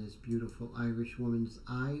on this beautiful Irish woman's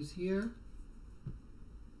eyes here.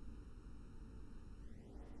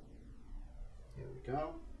 There we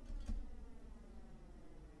go.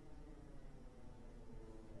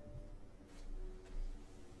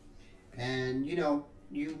 And you know,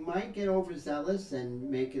 you might get overzealous and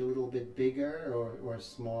make it a little bit bigger or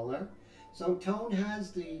smaller. So Tone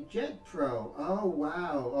has the Jet Pro. Oh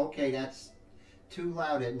wow, okay, that's too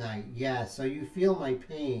loud at night. Yeah, so you feel my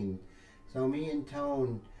pain. So me and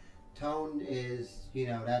Tone is, you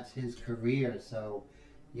know, that's his career. So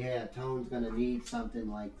yeah, Tone's gonna need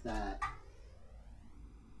something like that.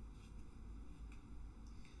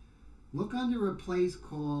 Look under a place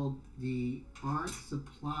called the Art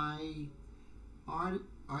Supply,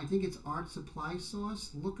 I think it's Art Supply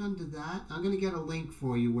Sauce. Look under that. I'm going to get a link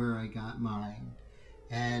for you where I got mine.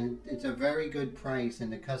 And it's a very good price,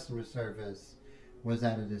 and the customer service was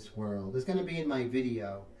out of this world. It's going to be in my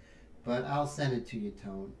video, but I'll send it to you,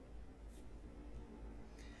 Tone.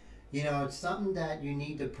 You know, it's something that you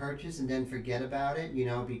need to purchase and then forget about it, you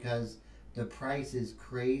know, because the price is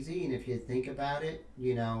crazy, and if you think about it,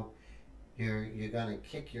 you know, you're gonna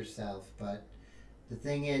kick yourself. But the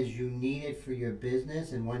thing is, you need it for your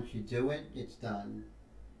business, and once you do it, it's done.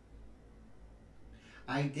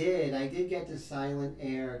 I did get the Silent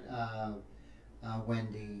Air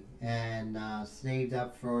Wendy, and saved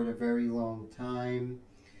up for it a very long time,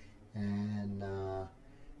 and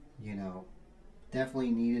you know, definitely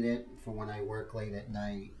needed it for when I work late at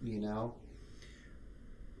night, you know.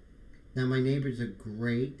 Now my neighbors are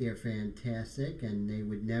great, they're fantastic, and they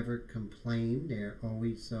would never complain. They're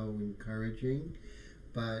always so encouraging,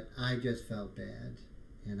 but I just felt bad,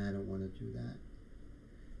 and I don't want to do that.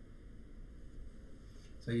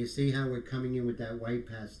 So you see how we're coming in with that white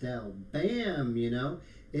pastel. Bam, you know,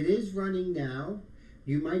 it is running now.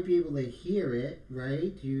 You might be able to hear it,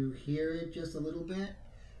 right? You hear it just a little bit.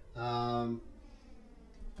 Well,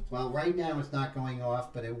 right now it's not going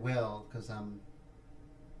off, but it will, because I'm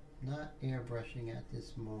not airbrushing at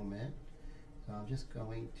this moment. So I'm just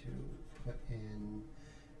going to put in,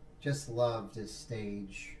 just love this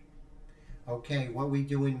stage. Okay, what we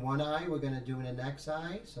do in one eye, we're going to do in the next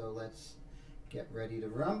eye. So let's get ready to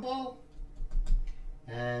rumble.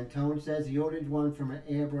 And Tone says he ordered one from an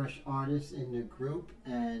airbrush artist in the group.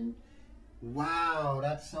 And wow,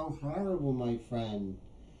 that's so horrible, my friend.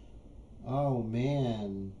 Oh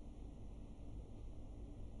man.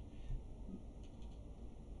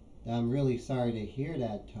 I'm really sorry to hear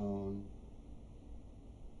that, Tone.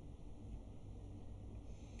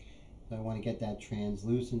 So I want to get that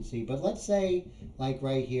translucency. But let's say, like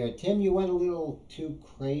right here, Tim, you went a little too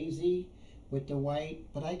crazy with the white,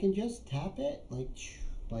 but I can just tap it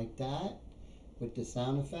like that with the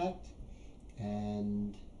sound effect.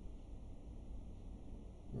 And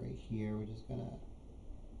right here, we're just gonna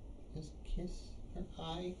just kiss her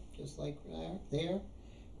eye, just like there,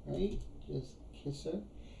 right? Just kiss her.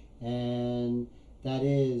 And that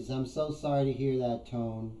is, I'm so sorry to hear that,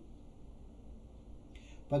 Tone.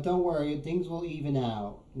 But don't worry, things will even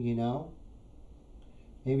out, you know?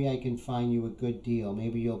 Maybe I can find you a good deal.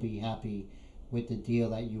 Maybe you'll be happy with the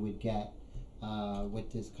deal that you would get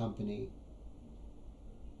with this company.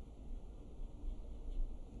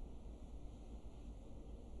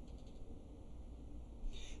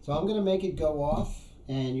 So I'm going to make it go off,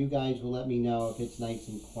 and you guys will let me know if it's nice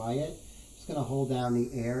and quiet. Just going to hold down the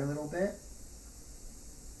air a little bit,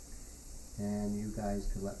 and you guys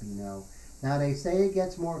can let me know. Now they say it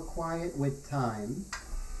gets more quiet with time.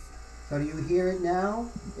 So do you hear it now?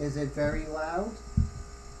 Is it very loud?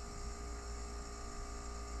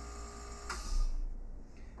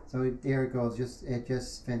 So there it goes. It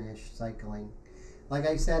just finished cycling. Like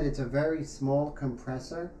I said, it's a very small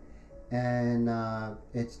compressor, and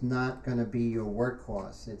it's not going to be your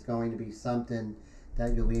workhorse. It's going to be something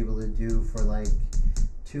that you'll be able to do for like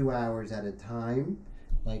 2 hours at a time,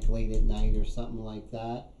 like late at night or something like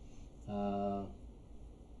that.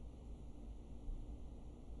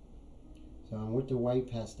 So I'm with the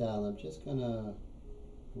white pastel. I'm just going to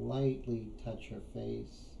lightly touch her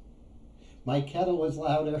face. My kettle was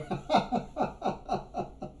louder.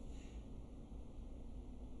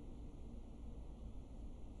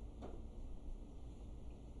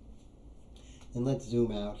 And let's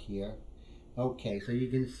zoom out here. Okay, so you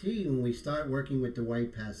can see when we start working with the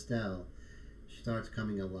white pastel, she starts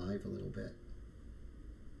coming alive a little bit.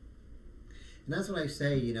 And that's what I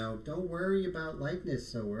say, you know, don't worry about likeness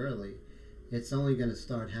so early. It's only going to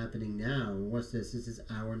start happening now. What's this? This is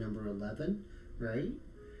hour number 11, right?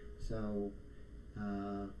 So,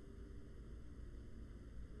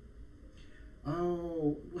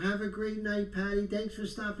 oh, have a great night, Patty. Thanks for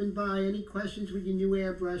stopping by. Any questions with your new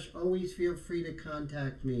airbrush, always feel free to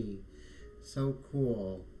contact me. So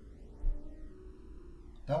cool.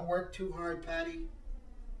 Don't work too hard, Patty.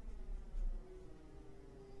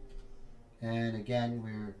 And again,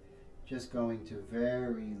 we're just going to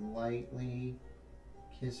very lightly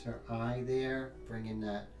kiss her eye there, bringing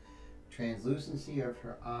that translucency of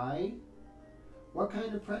her eye. What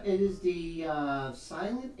kind of it is the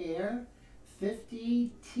Silent Air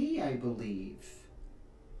 50T, I believe.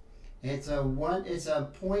 It's a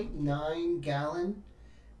 0.9 gallon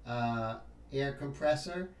air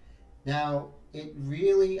compressor. Now, it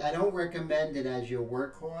really, I don't recommend it as your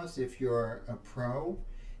workhorse if you're a pro.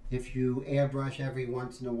 If you airbrush every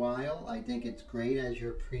once in a while, I think it's great as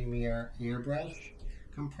your premier airbrush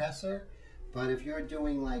compressor. But if you're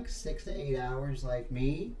doing like 6 to 8 hours like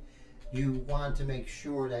me, you want to make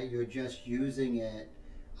sure that you're just using it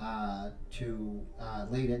to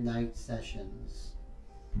late at night sessions,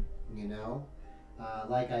 you know,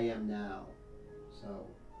 like I am now. So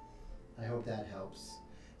I hope that helps.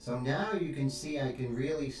 So now you can see I can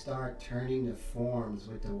really start turning the forms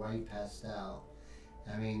with the white pastel.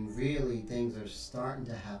 I mean, really, things are starting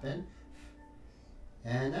to happen.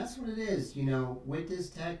 And that's what it is, you know, with this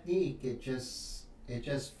technique, it just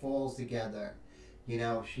falls together. You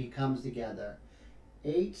know, she comes together.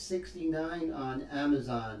 $8.69 on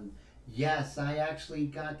Amazon. Yes, I actually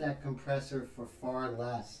got that compressor for far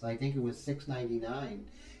less. I think it was $6.99.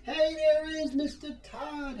 Hey, there is Mr.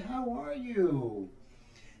 Todd. How are you?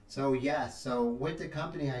 So yes, so with the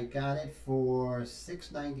company, I got it for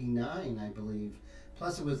 $6.99, I believe.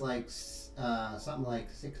 Plus, it was like something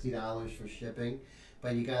like $60 for shipping,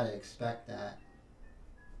 but you gotta expect that.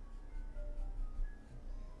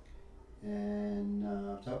 And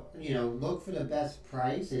so, you know, look for the best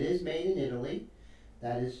price. It is made in Italy,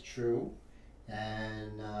 that is true.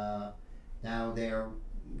 And now their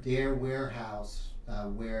warehouse,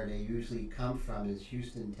 where they usually come from, is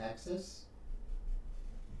Houston, Texas.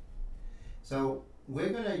 So we're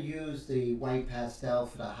going to use the white pastel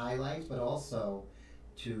for the highlights, but also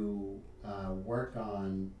to work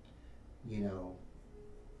on, you know,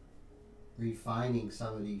 refining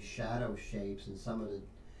some of these shadow shapes and some of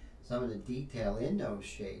the detail in those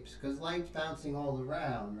shapes, because light's bouncing all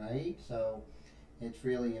around, right? So it's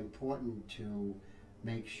really important to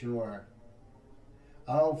make sure.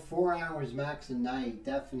 Oh, 4 hours max a night,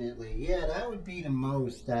 definitely. Yeah, that would be the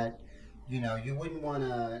most that, you know, you wouldn't want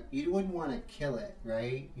to kill it,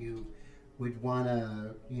 right? You would want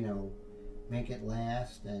to, you know, make it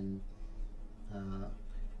last. And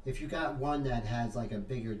if you got one that has like a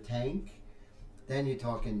bigger tank, then you're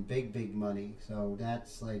talking big money. So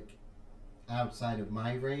that's like outside of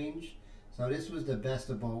my range. So this was the best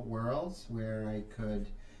of both worlds, where I could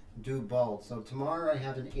do both. So tomorrow I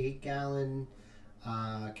have an 8-gallon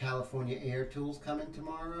California Air Tools coming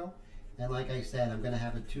tomorrow. And like I said, I'm going to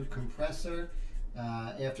have a 2 compressor.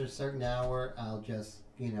 After a certain hour, I'll just,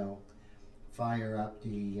 you know, fire up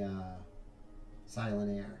the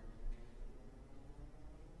Silent Air.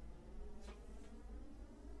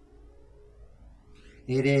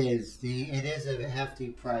 It is a hefty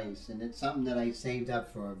price, and it's something that I saved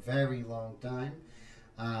up for a very long time.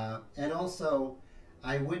 And also,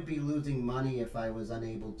 I would be losing money if I was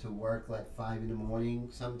unable to work at 5 in the morning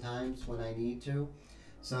sometimes when I need to.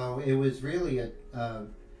 So it was really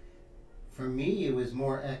for me, it was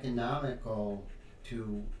more economical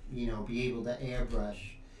to, be able to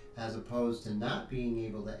airbrush as opposed to not being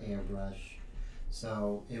able to airbrush.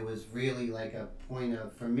 So it was really like a point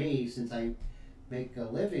of, for me, since I make a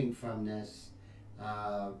living from this,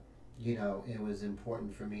 it was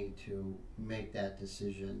important for me to make that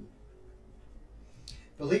decision.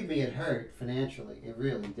 Believe me, it hurt financially. It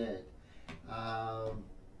really did.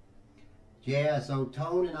 Yeah, so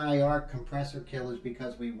Tone and I are compressor killers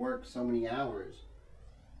because we work so many hours.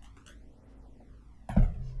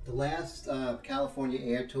 The last California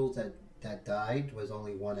Air Tools that died was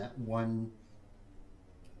only one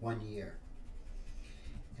year.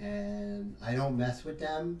 And I don't mess with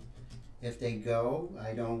them. If they go,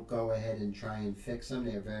 I don't go ahead and try and fix them.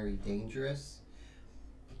 They're very dangerous.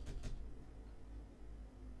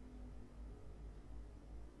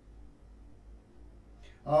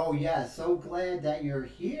 Oh yeah, so glad that you're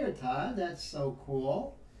here, Todd. That's so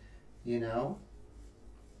cool. You know,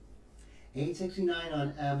 $8.69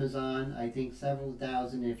 on Amazon. I think several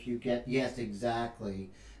thousand if you get. Yes,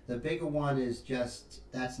 exactly. The bigger one is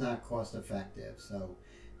just that's not cost effective. So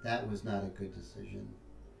that was not a good decision.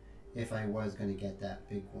 If I was going to get that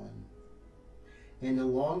big one. In the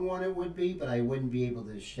long one it would be, but I wouldn't be able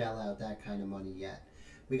to shell out that kind of money yet.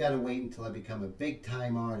 We got to wait until I become a big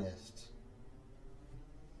time artist.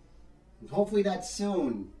 Hopefully that's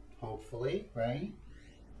soon. Hopefully, right?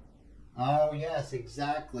 Oh, yes,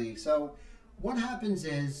 exactly. So what happens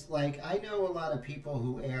is, like, I know a lot of people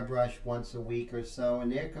who airbrush once a week or so,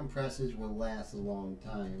 and their compressors will last a long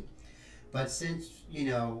time. But since,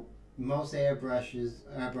 most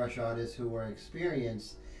airbrush artists who are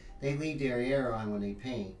experienced, they leave their air on when they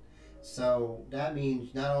paint. So that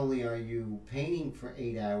means not only are you painting for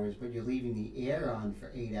 8 hours, but you're leaving the air on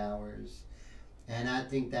for 8 hours. And I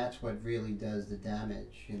think that's what really does the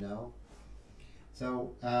damage,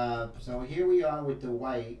 So, so here we are with the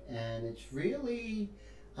white, and it's really,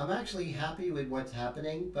 I'm actually happy with what's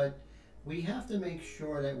happening, but we have to make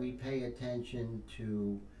sure that we pay attention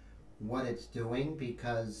to what it's doing,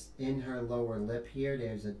 because in her lower lip here,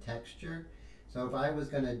 there's a texture. So if I was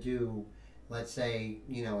going to do, let's say,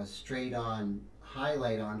 a straight on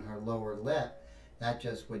highlight on her lower lip, that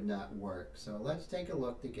just would not work. So let's take a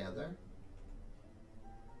look together.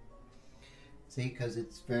 See, because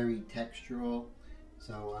it's very textural.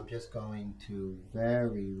 So I'm just going to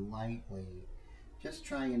very lightly just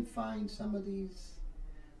try and find some of these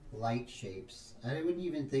light shapes. I wouldn't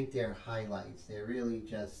even think they're highlights. They're really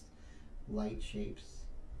just light shapes.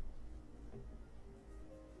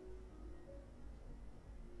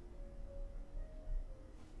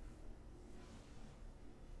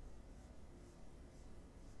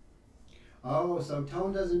 Oh, so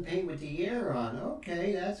Tone doesn't paint with the air on.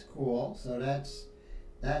 Okay, that's cool. So that's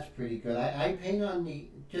pretty good. I paint on the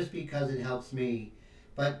just because it helps me.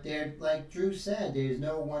 But there, like Drew said, there's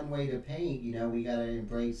no one way to paint. We gotta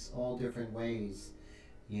embrace all different ways.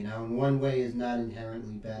 And one way is not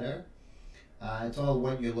inherently better. It's all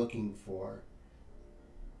what you're looking for.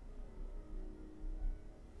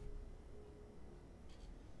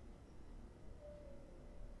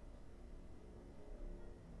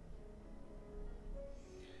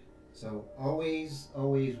 So always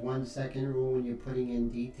 1 second rule when you're putting in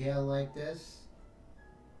detail like this.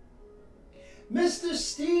 Mr.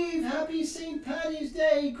 Steve, happy St. Patty's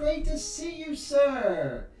Day. Great to see you,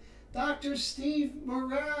 sir. Dr. Steve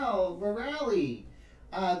Morale.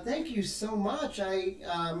 Thank you so much.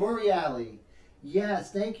 Moriali.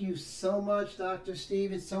 Yes, thank you so much, Dr.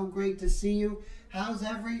 Steve. It's so great to see you. How's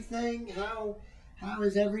everything? How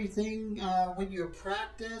is everything with your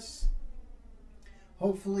practice?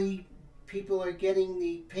 Hopefully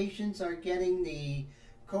patients are getting the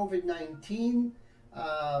COVID-19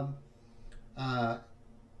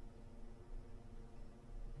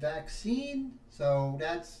 vaccine. So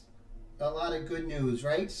that's a lot of good news,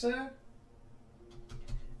 right, sir?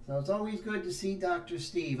 So it's always good to see Dr.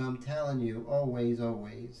 Steve, I'm telling you, always,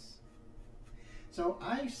 always. So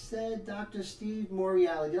I said Dr. Steve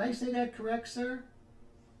Moriali. Did I say that correct, sir?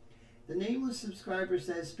 The nameless subscriber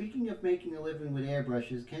says, speaking of making a living with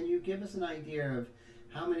airbrushes, can you give us an idea of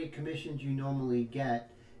how many commissions you normally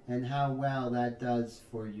get and how well that does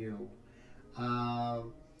for you?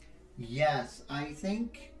 Yes, I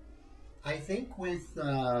think with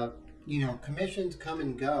commissions come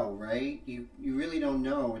and go, right? You really don't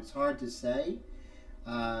know. It's hard to say.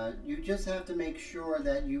 You just have to make sure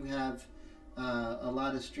that you have a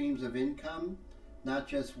lot of streams of income, not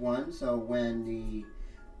just one. So when the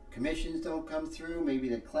commissions don't come through, maybe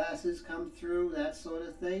the classes come through, that sort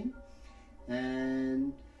of thing.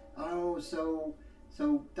 And so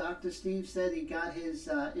So Dr. Steve said he got his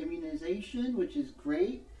immunization, which is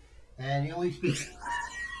great. And he only speaks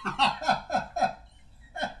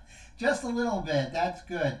just a little bit. That's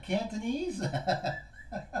good. Cantonese?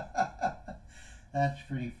 That's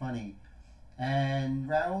pretty funny. And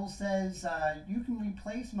Raoul says you can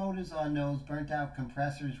replace motors on those burnt out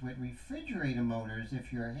compressors with refrigerator motors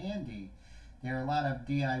if you're handy. There are a lot of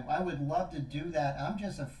DIY. I would love to do that. I'm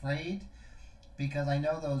just afraid because I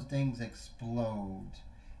know those things explode.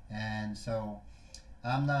 And so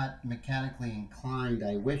I'm not mechanically inclined.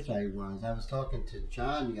 I wish I was. I was talking to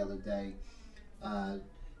John the other day,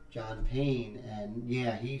 John Payne, and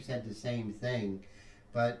yeah, he said the same thing.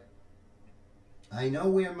 But I know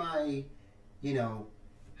where my, you know,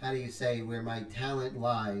 how do you say, where my talent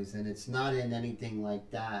lies, and it's not in anything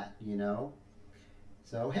like that, you know?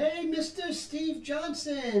 So, hey, Mr. Steve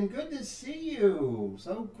Johnson, good to see you.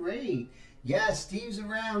 So great. Yes, Steve's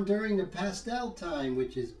around during the pastel time,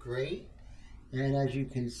 which is great. And as you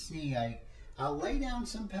can see, I'll lay down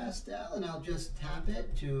some pastel and I'll just tap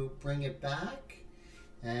it to bring it back.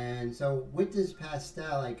 And so with this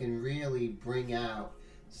pastel, I can really bring out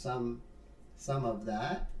some of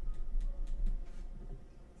that,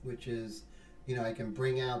 which is, you know, I can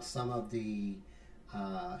bring out some of the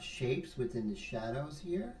shapes within the shadows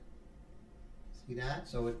here. See that?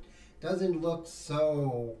 So it doesn't look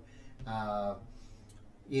so,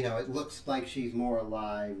 you know, it looks like she's more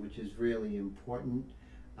alive, which is really important.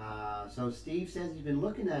 So Steve says he's been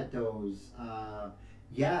looking at those.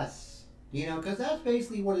 Yes, you know, because that's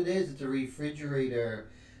basically what it is. It's a refrigerator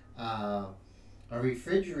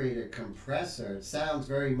compressor. It sounds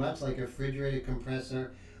very much like a refrigerator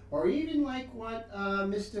compressor. Or even like what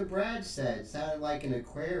Mr. Brad said, it sounded like an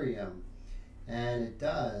aquarium, and it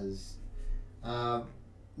does.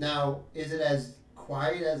 Now, is it as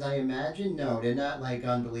quiet as I imagine? No, they're not like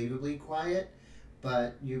unbelievably quiet,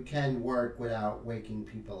 but you can work without waking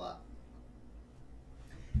people up.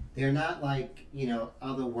 They're not like, you know,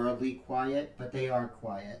 otherworldly quiet, but they are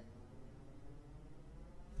quiet.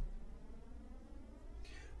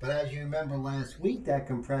 But as you remember last week, that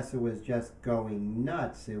compressor was just going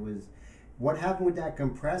nuts. It was, what happened with that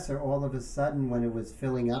compressor, all of a sudden when it was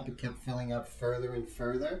filling up, it kept filling up further and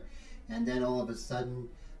further. And then all of a sudden,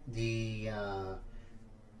 that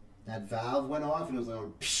valve went off and it was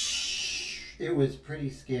going, psh. It was pretty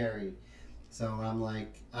scary. So I'm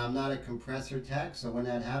like, I'm not a compressor tech, so when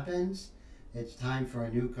that happens, it's time for a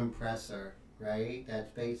new compressor, right? That's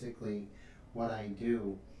basically what I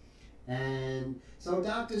do. And so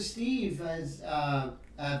Dr. Steve, has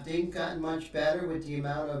things gotten much better with the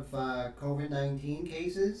amount of COVID-19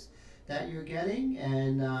 cases that you're getting?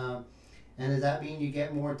 And does that mean you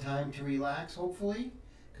get more time to relax, hopefully?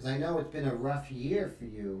 Because I know it's been a rough year for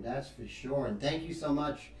you, that's for sure. And thank you so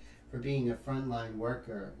much for being a frontline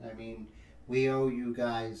worker. I mean, we owe you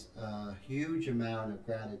guys a huge amount of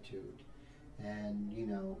gratitude. And, you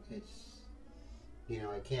know, it's, you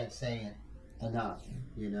know, I can't say it enough,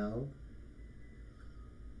 you know.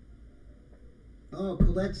 Oh,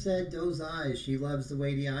 Colette said those eyes. She loves the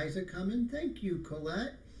way the eyes are coming. Thank you,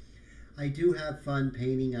 Colette. I do have fun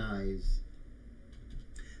painting eyes.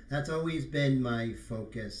 That's always been my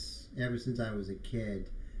focus ever since I was a kid.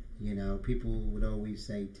 You know, people would always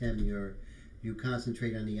say, Tim, you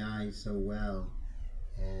concentrate on the eyes so well.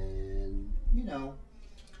 And, you know,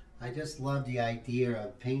 I just love the idea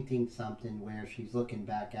of painting something where she's looking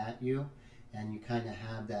back at you and you kind of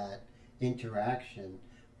have that interaction.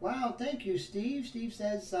 Wow, thank you, Steve. Steve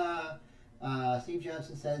says, Steve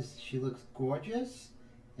Johnson says she looks gorgeous.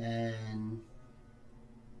 And,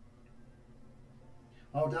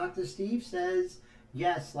 oh, Dr. Steve says,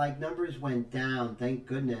 yes, like numbers went down, thank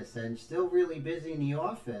goodness, and still really busy in the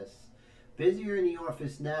office. Busier in the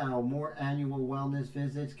office now, more annual wellness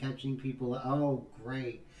visits, catching people. Oh,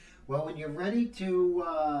 great. Well, when you're ready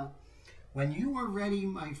to, when you are ready,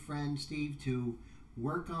 my friend Steve, to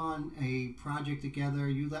work on a project together,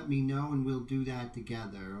 you let me know and we'll do that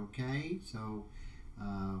together, okay? So,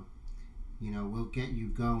 you know, we'll get you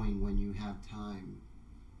going when you have time.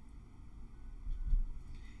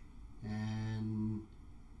 And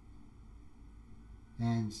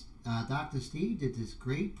Dr. Steve did this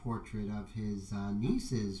great portrait of his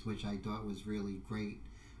nieces, which I thought was really great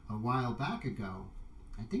a while back ago.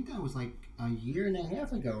 I think that was like a year and a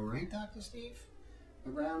half ago, right, Dr. Steve?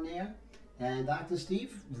 Around there. And Dr.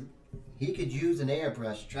 Steve, he could use an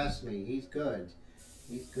airbrush, trust me. He's good.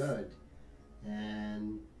 He's good.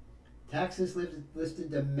 And Texas listed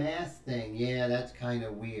the math thing. Yeah, that's kind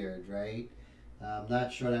of weird, right? I'm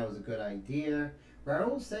not sure that was a good idea.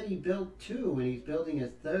 Raoul said he built 2 and he's building a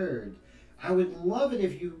 3rd. I would love it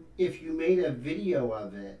if you made a video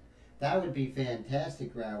of it. That would be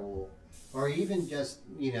fantastic, Raul. Or even just,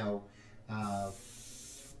 you know, uh,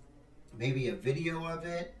 maybe a video of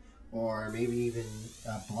it, or maybe even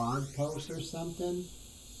a blog post or something,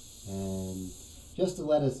 and just to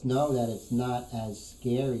let us know that it's not as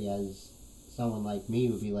scary as someone like me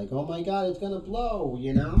would be like, oh my god, it's gonna blow,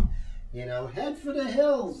 you know, head for the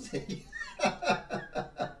hills.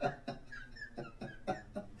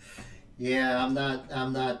 Yeah, I'm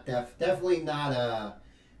not definitely not a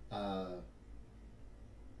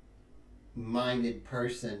minded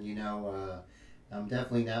person, you know. I'm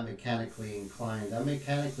definitely not mechanically inclined. I'm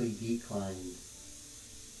mechanically declined.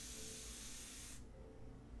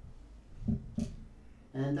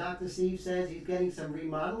 And Dr. Steve says he's getting some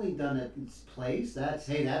remodeling done at his place.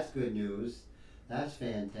 Hey, that's good news. That's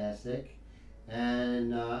fantastic.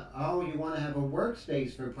 And oh, you want to have a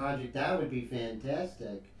workspace for a project? That would be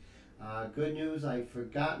fantastic. Good news. I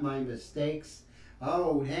forgot my mistakes.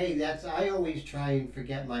 Oh, hey, I always try and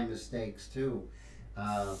forget my mistakes too.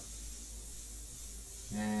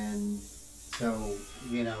 And so,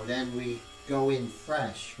 you know, then we go in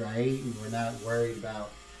fresh, right? And we're not worried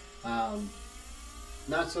about,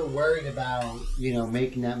 not so worried about, you know,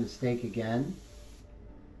 making that mistake again.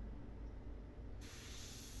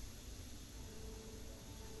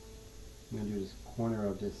 I'm going to do this corner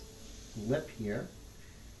of this lip here.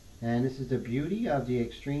 And this is the beauty of the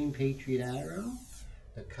Extreme Patriot Arrow.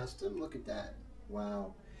 The custom, look at that.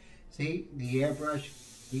 Wow. See, the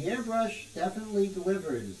airbrush definitely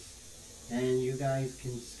delivers. And you guys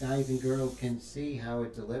and girls can see how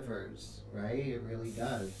it delivers, right? It really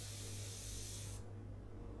does.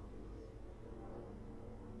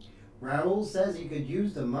 Raul says he could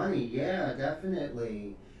use the money. Yeah,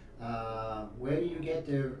 definitely. Where do you get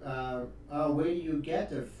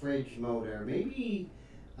the fridge motor? Maybe.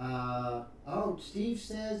 Oh, Steve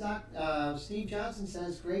Johnson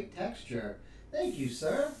says great texture. Thank you,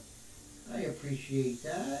 sir. I appreciate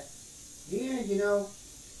that. Yeah, you know,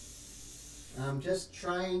 I'm just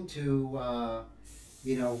trying to,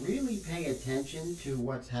 you know, really pay attention to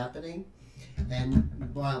what's happening. And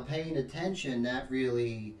while paying attention, that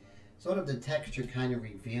really, sort of the texture kind of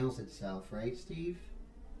reveals itself, right, Steve?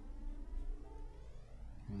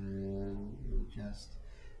 And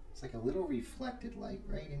it's like a little reflected light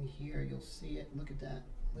right in here. You'll see it. Look at that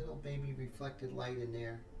little baby reflected light in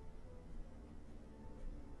there.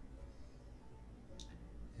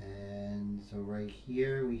 And so right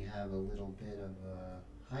here we have a little bit of a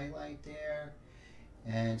highlight there.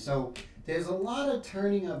 And so there's a lot of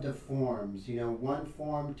turning of the forms. You know, one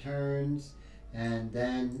form turns and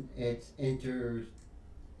then it's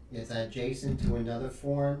adjacent to another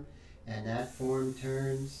form, and that form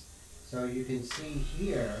turns. So you can see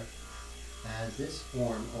here, as this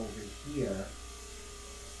form over here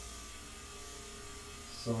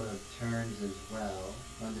sort of turns as well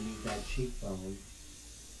underneath that cheekbone.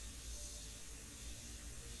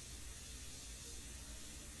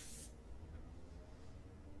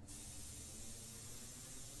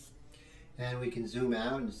 And we can zoom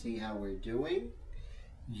out and see how we're doing.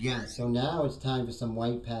 Yeah, so now it's time for some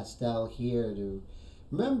white pastel here to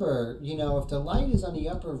remember, you know, if the light is on the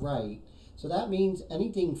upper right, so that means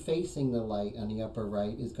anything facing the light on the upper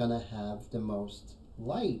right is going to have the most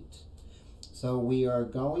light. So we are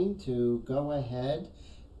going to go ahead.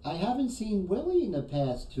 I haven't seen Willie in the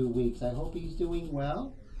past 2 weeks. I hope he's doing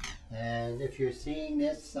well. And if you're seeing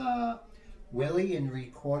this, Willie, in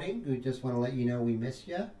recording, we just want to let you know we miss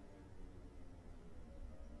you.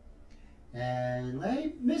 And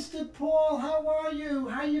hey, Mr. Paul, how are you?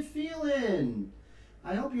 How you feeling?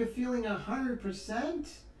 I hope you're feeling 100%.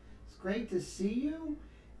 It's great to see you.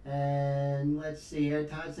 And let's see here.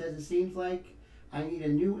 Todd says it seems like I need a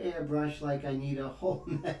new airbrush, like I need a hole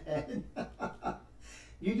in the head.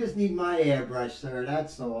 You just need my airbrush, sir.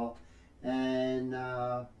 That's all. And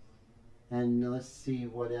let's see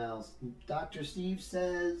what else. Dr. Steve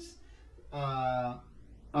says.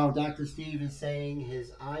 Oh, Dr. Steve is saying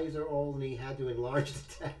his eyes are old and he had to enlarge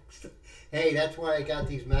the text. Hey, that's why I got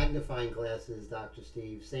these magnifying glasses, Dr.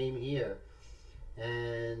 Steve. Same here.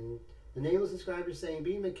 And the nameless subscriber is saying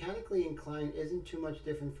being mechanically inclined isn't too much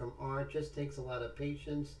different from art. Just takes a lot of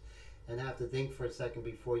patience and have to think for a second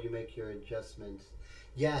before you make your adjustments.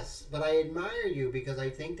 Yes, but I admire you because I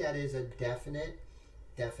think that is a definite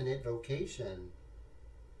vocation.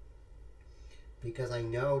 Because I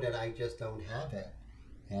know that I just don't have it.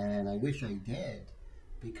 And I wish I did,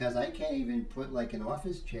 because I can't even put like an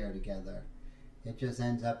office chair together. It just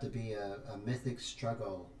ends up to be a mythic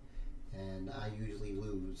struggle, and I usually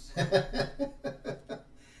lose.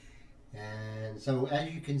 And so as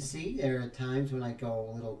you can see, there are times when I go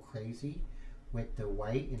a little crazy with the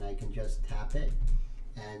white, and I can just tap it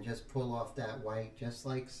and just pull off that white just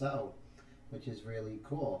like so, which is really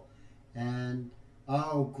cool. And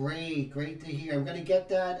oh, great to hear. I'm gonna get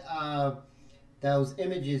that those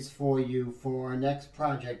images for you for our next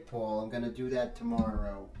project, Paul. I'm gonna do that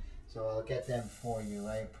tomorrow, so I'll get them for you.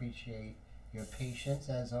 I appreciate your patience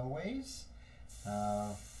as always.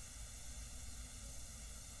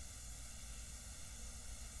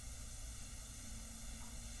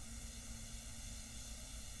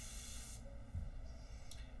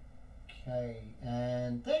 Okay,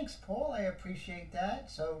 and thanks, Paul. I appreciate that.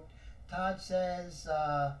 So, Todd says,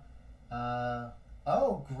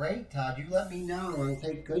 oh, great, Todd. You let me know. I'll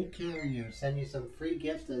take good care of you. Send you some free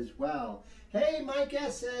gifts as well. Hey, Mike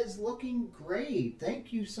S says, looking great.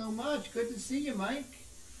 Thank you so much. Good to see you, Mike.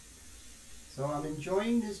 So I'm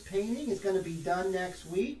enjoying this painting. It's going to be done next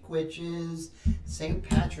week, which is St.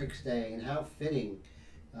 Patrick's Day, and how fitting.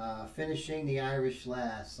 Finishing the Irish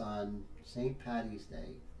Lass on St. Patty's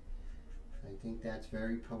Day. I think that's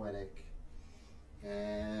very poetic.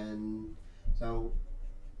 And so,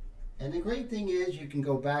 and the great thing is you can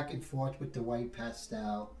go back and forth with the white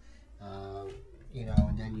pastel, you know,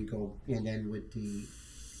 and then you go, and then with the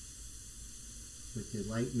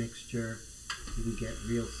light mixture, you can get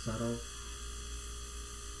real subtle.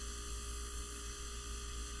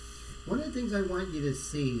 One of the things I want you to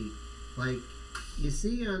see, like you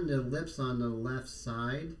see on the lips on the left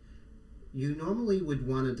side, you normally would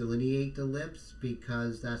want to delineate the lips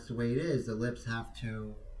because that's the way it is. The lips have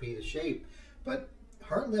to be the shape. But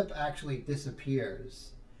her lip actually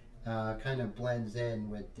disappears, kind of blends in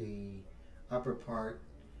with the upper part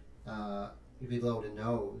below the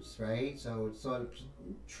nose, right? So sort of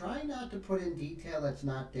try not to put in detail that's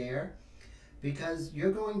not there, because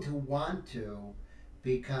you're going to want to,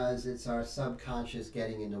 because it's our subconscious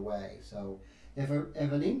getting in the way. So if an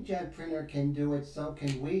inkjet printer can do it, so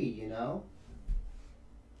can we, you know?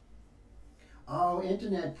 Oh,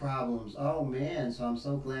 internet problems. Oh, man. So I'm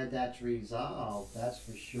so glad that's resolved. That's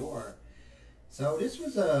for sure. So this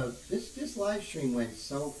was this live stream went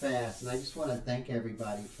so fast, and I just want to thank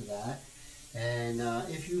everybody for that. And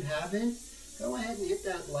if you haven't, go ahead and hit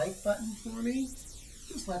that like button for me.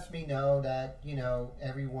 Just lets me know that, you know,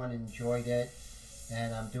 everyone enjoyed it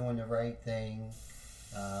and I'm doing the right thing.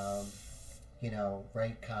 You know,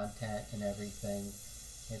 right content and everything.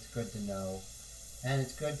 It's good to know. And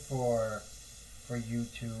it's good for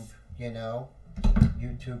YouTube, you know.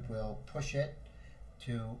 YouTube will push it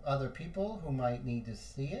to other people who might need to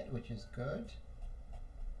see it, which is good.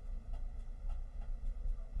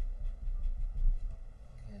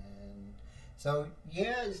 And so,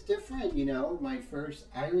 yeah, it's different, you know. My first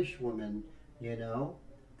Irish woman, you know.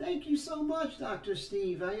 Thank you so much, Dr.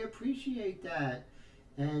 Steve. I appreciate that.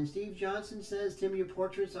 And Steve Johnson says, Tim, your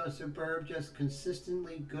portraits are superb, just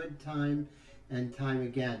consistently good time and time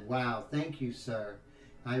again. Wow, thank you, sir.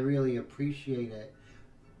 I really appreciate it.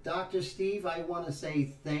 Dr. Steve, I want to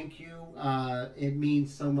say thank you. It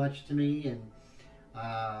means so much to me, and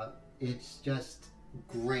it's just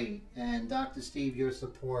great. And Dr. Steve, your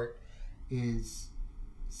support is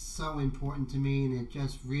so important to me, and it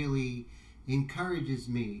just really encourages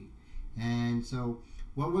me. And so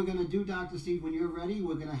what we're going to do, Dr. Steve, when you're ready,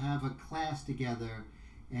 we're going to have a class together,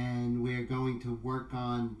 and we're going to work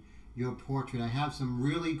on your portrait. I have some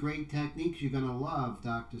really great techniques you're going to love,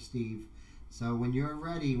 Dr. Steve. So when you're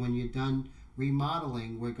ready, when you're done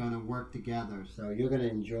remodeling, we're going to work together. So you're going to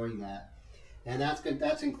enjoy that. And that's good.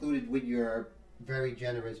 That's included with your very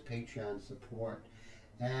generous Patreon support.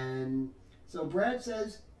 And so Brad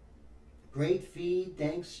says, great feed.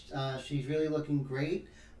 Thanks. She's really looking great.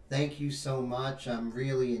 Thank you so much. I'm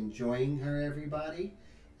really enjoying her, everybody.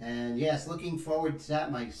 And yes, looking forward to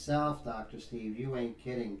that myself, Dr. Steve. You ain't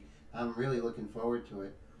kidding. I'm really looking forward to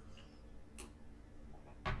it.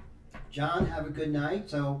 John, have a good night.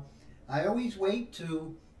 So I always wait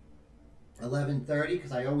to 11:30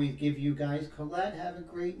 because I always give you guys. Colette, have a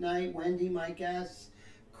great night. Wendy, my guest.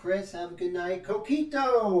 Chris, have a good night.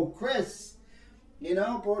 Coquito, Chris, you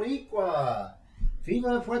know, Boricua.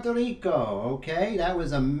 Viva Puerto Rico. Okay, that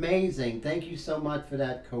was amazing. Thank you so much for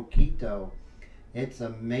that, Coquito. It's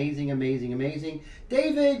amazing, amazing, amazing.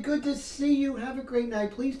 David, good to see you. Have a great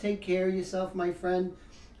night. Please take care of yourself, my friend.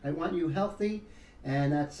 I want you healthy,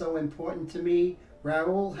 and that's so important to me.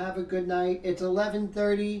 Raul, have a good night. It's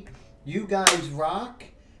 11:30. You guys rock.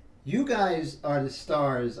 You guys are the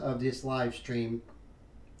stars of this live stream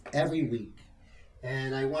every week.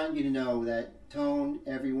 And I want you to know that Tone,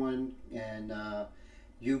 everyone, and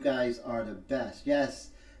you guys are the best.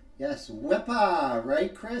 Yes, Yes, whippa,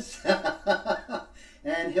 right, Chris?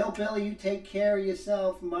 And Hillbilly, you take care of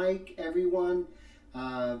yourself. Mike, everyone,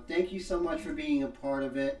 thank you so much for being a part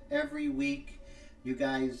of it every week. You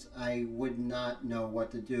guys, I would not know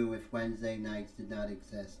what to do if Wednesday nights did not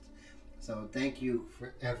exist. So thank you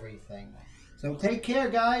for everything. So take care,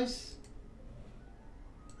 guys.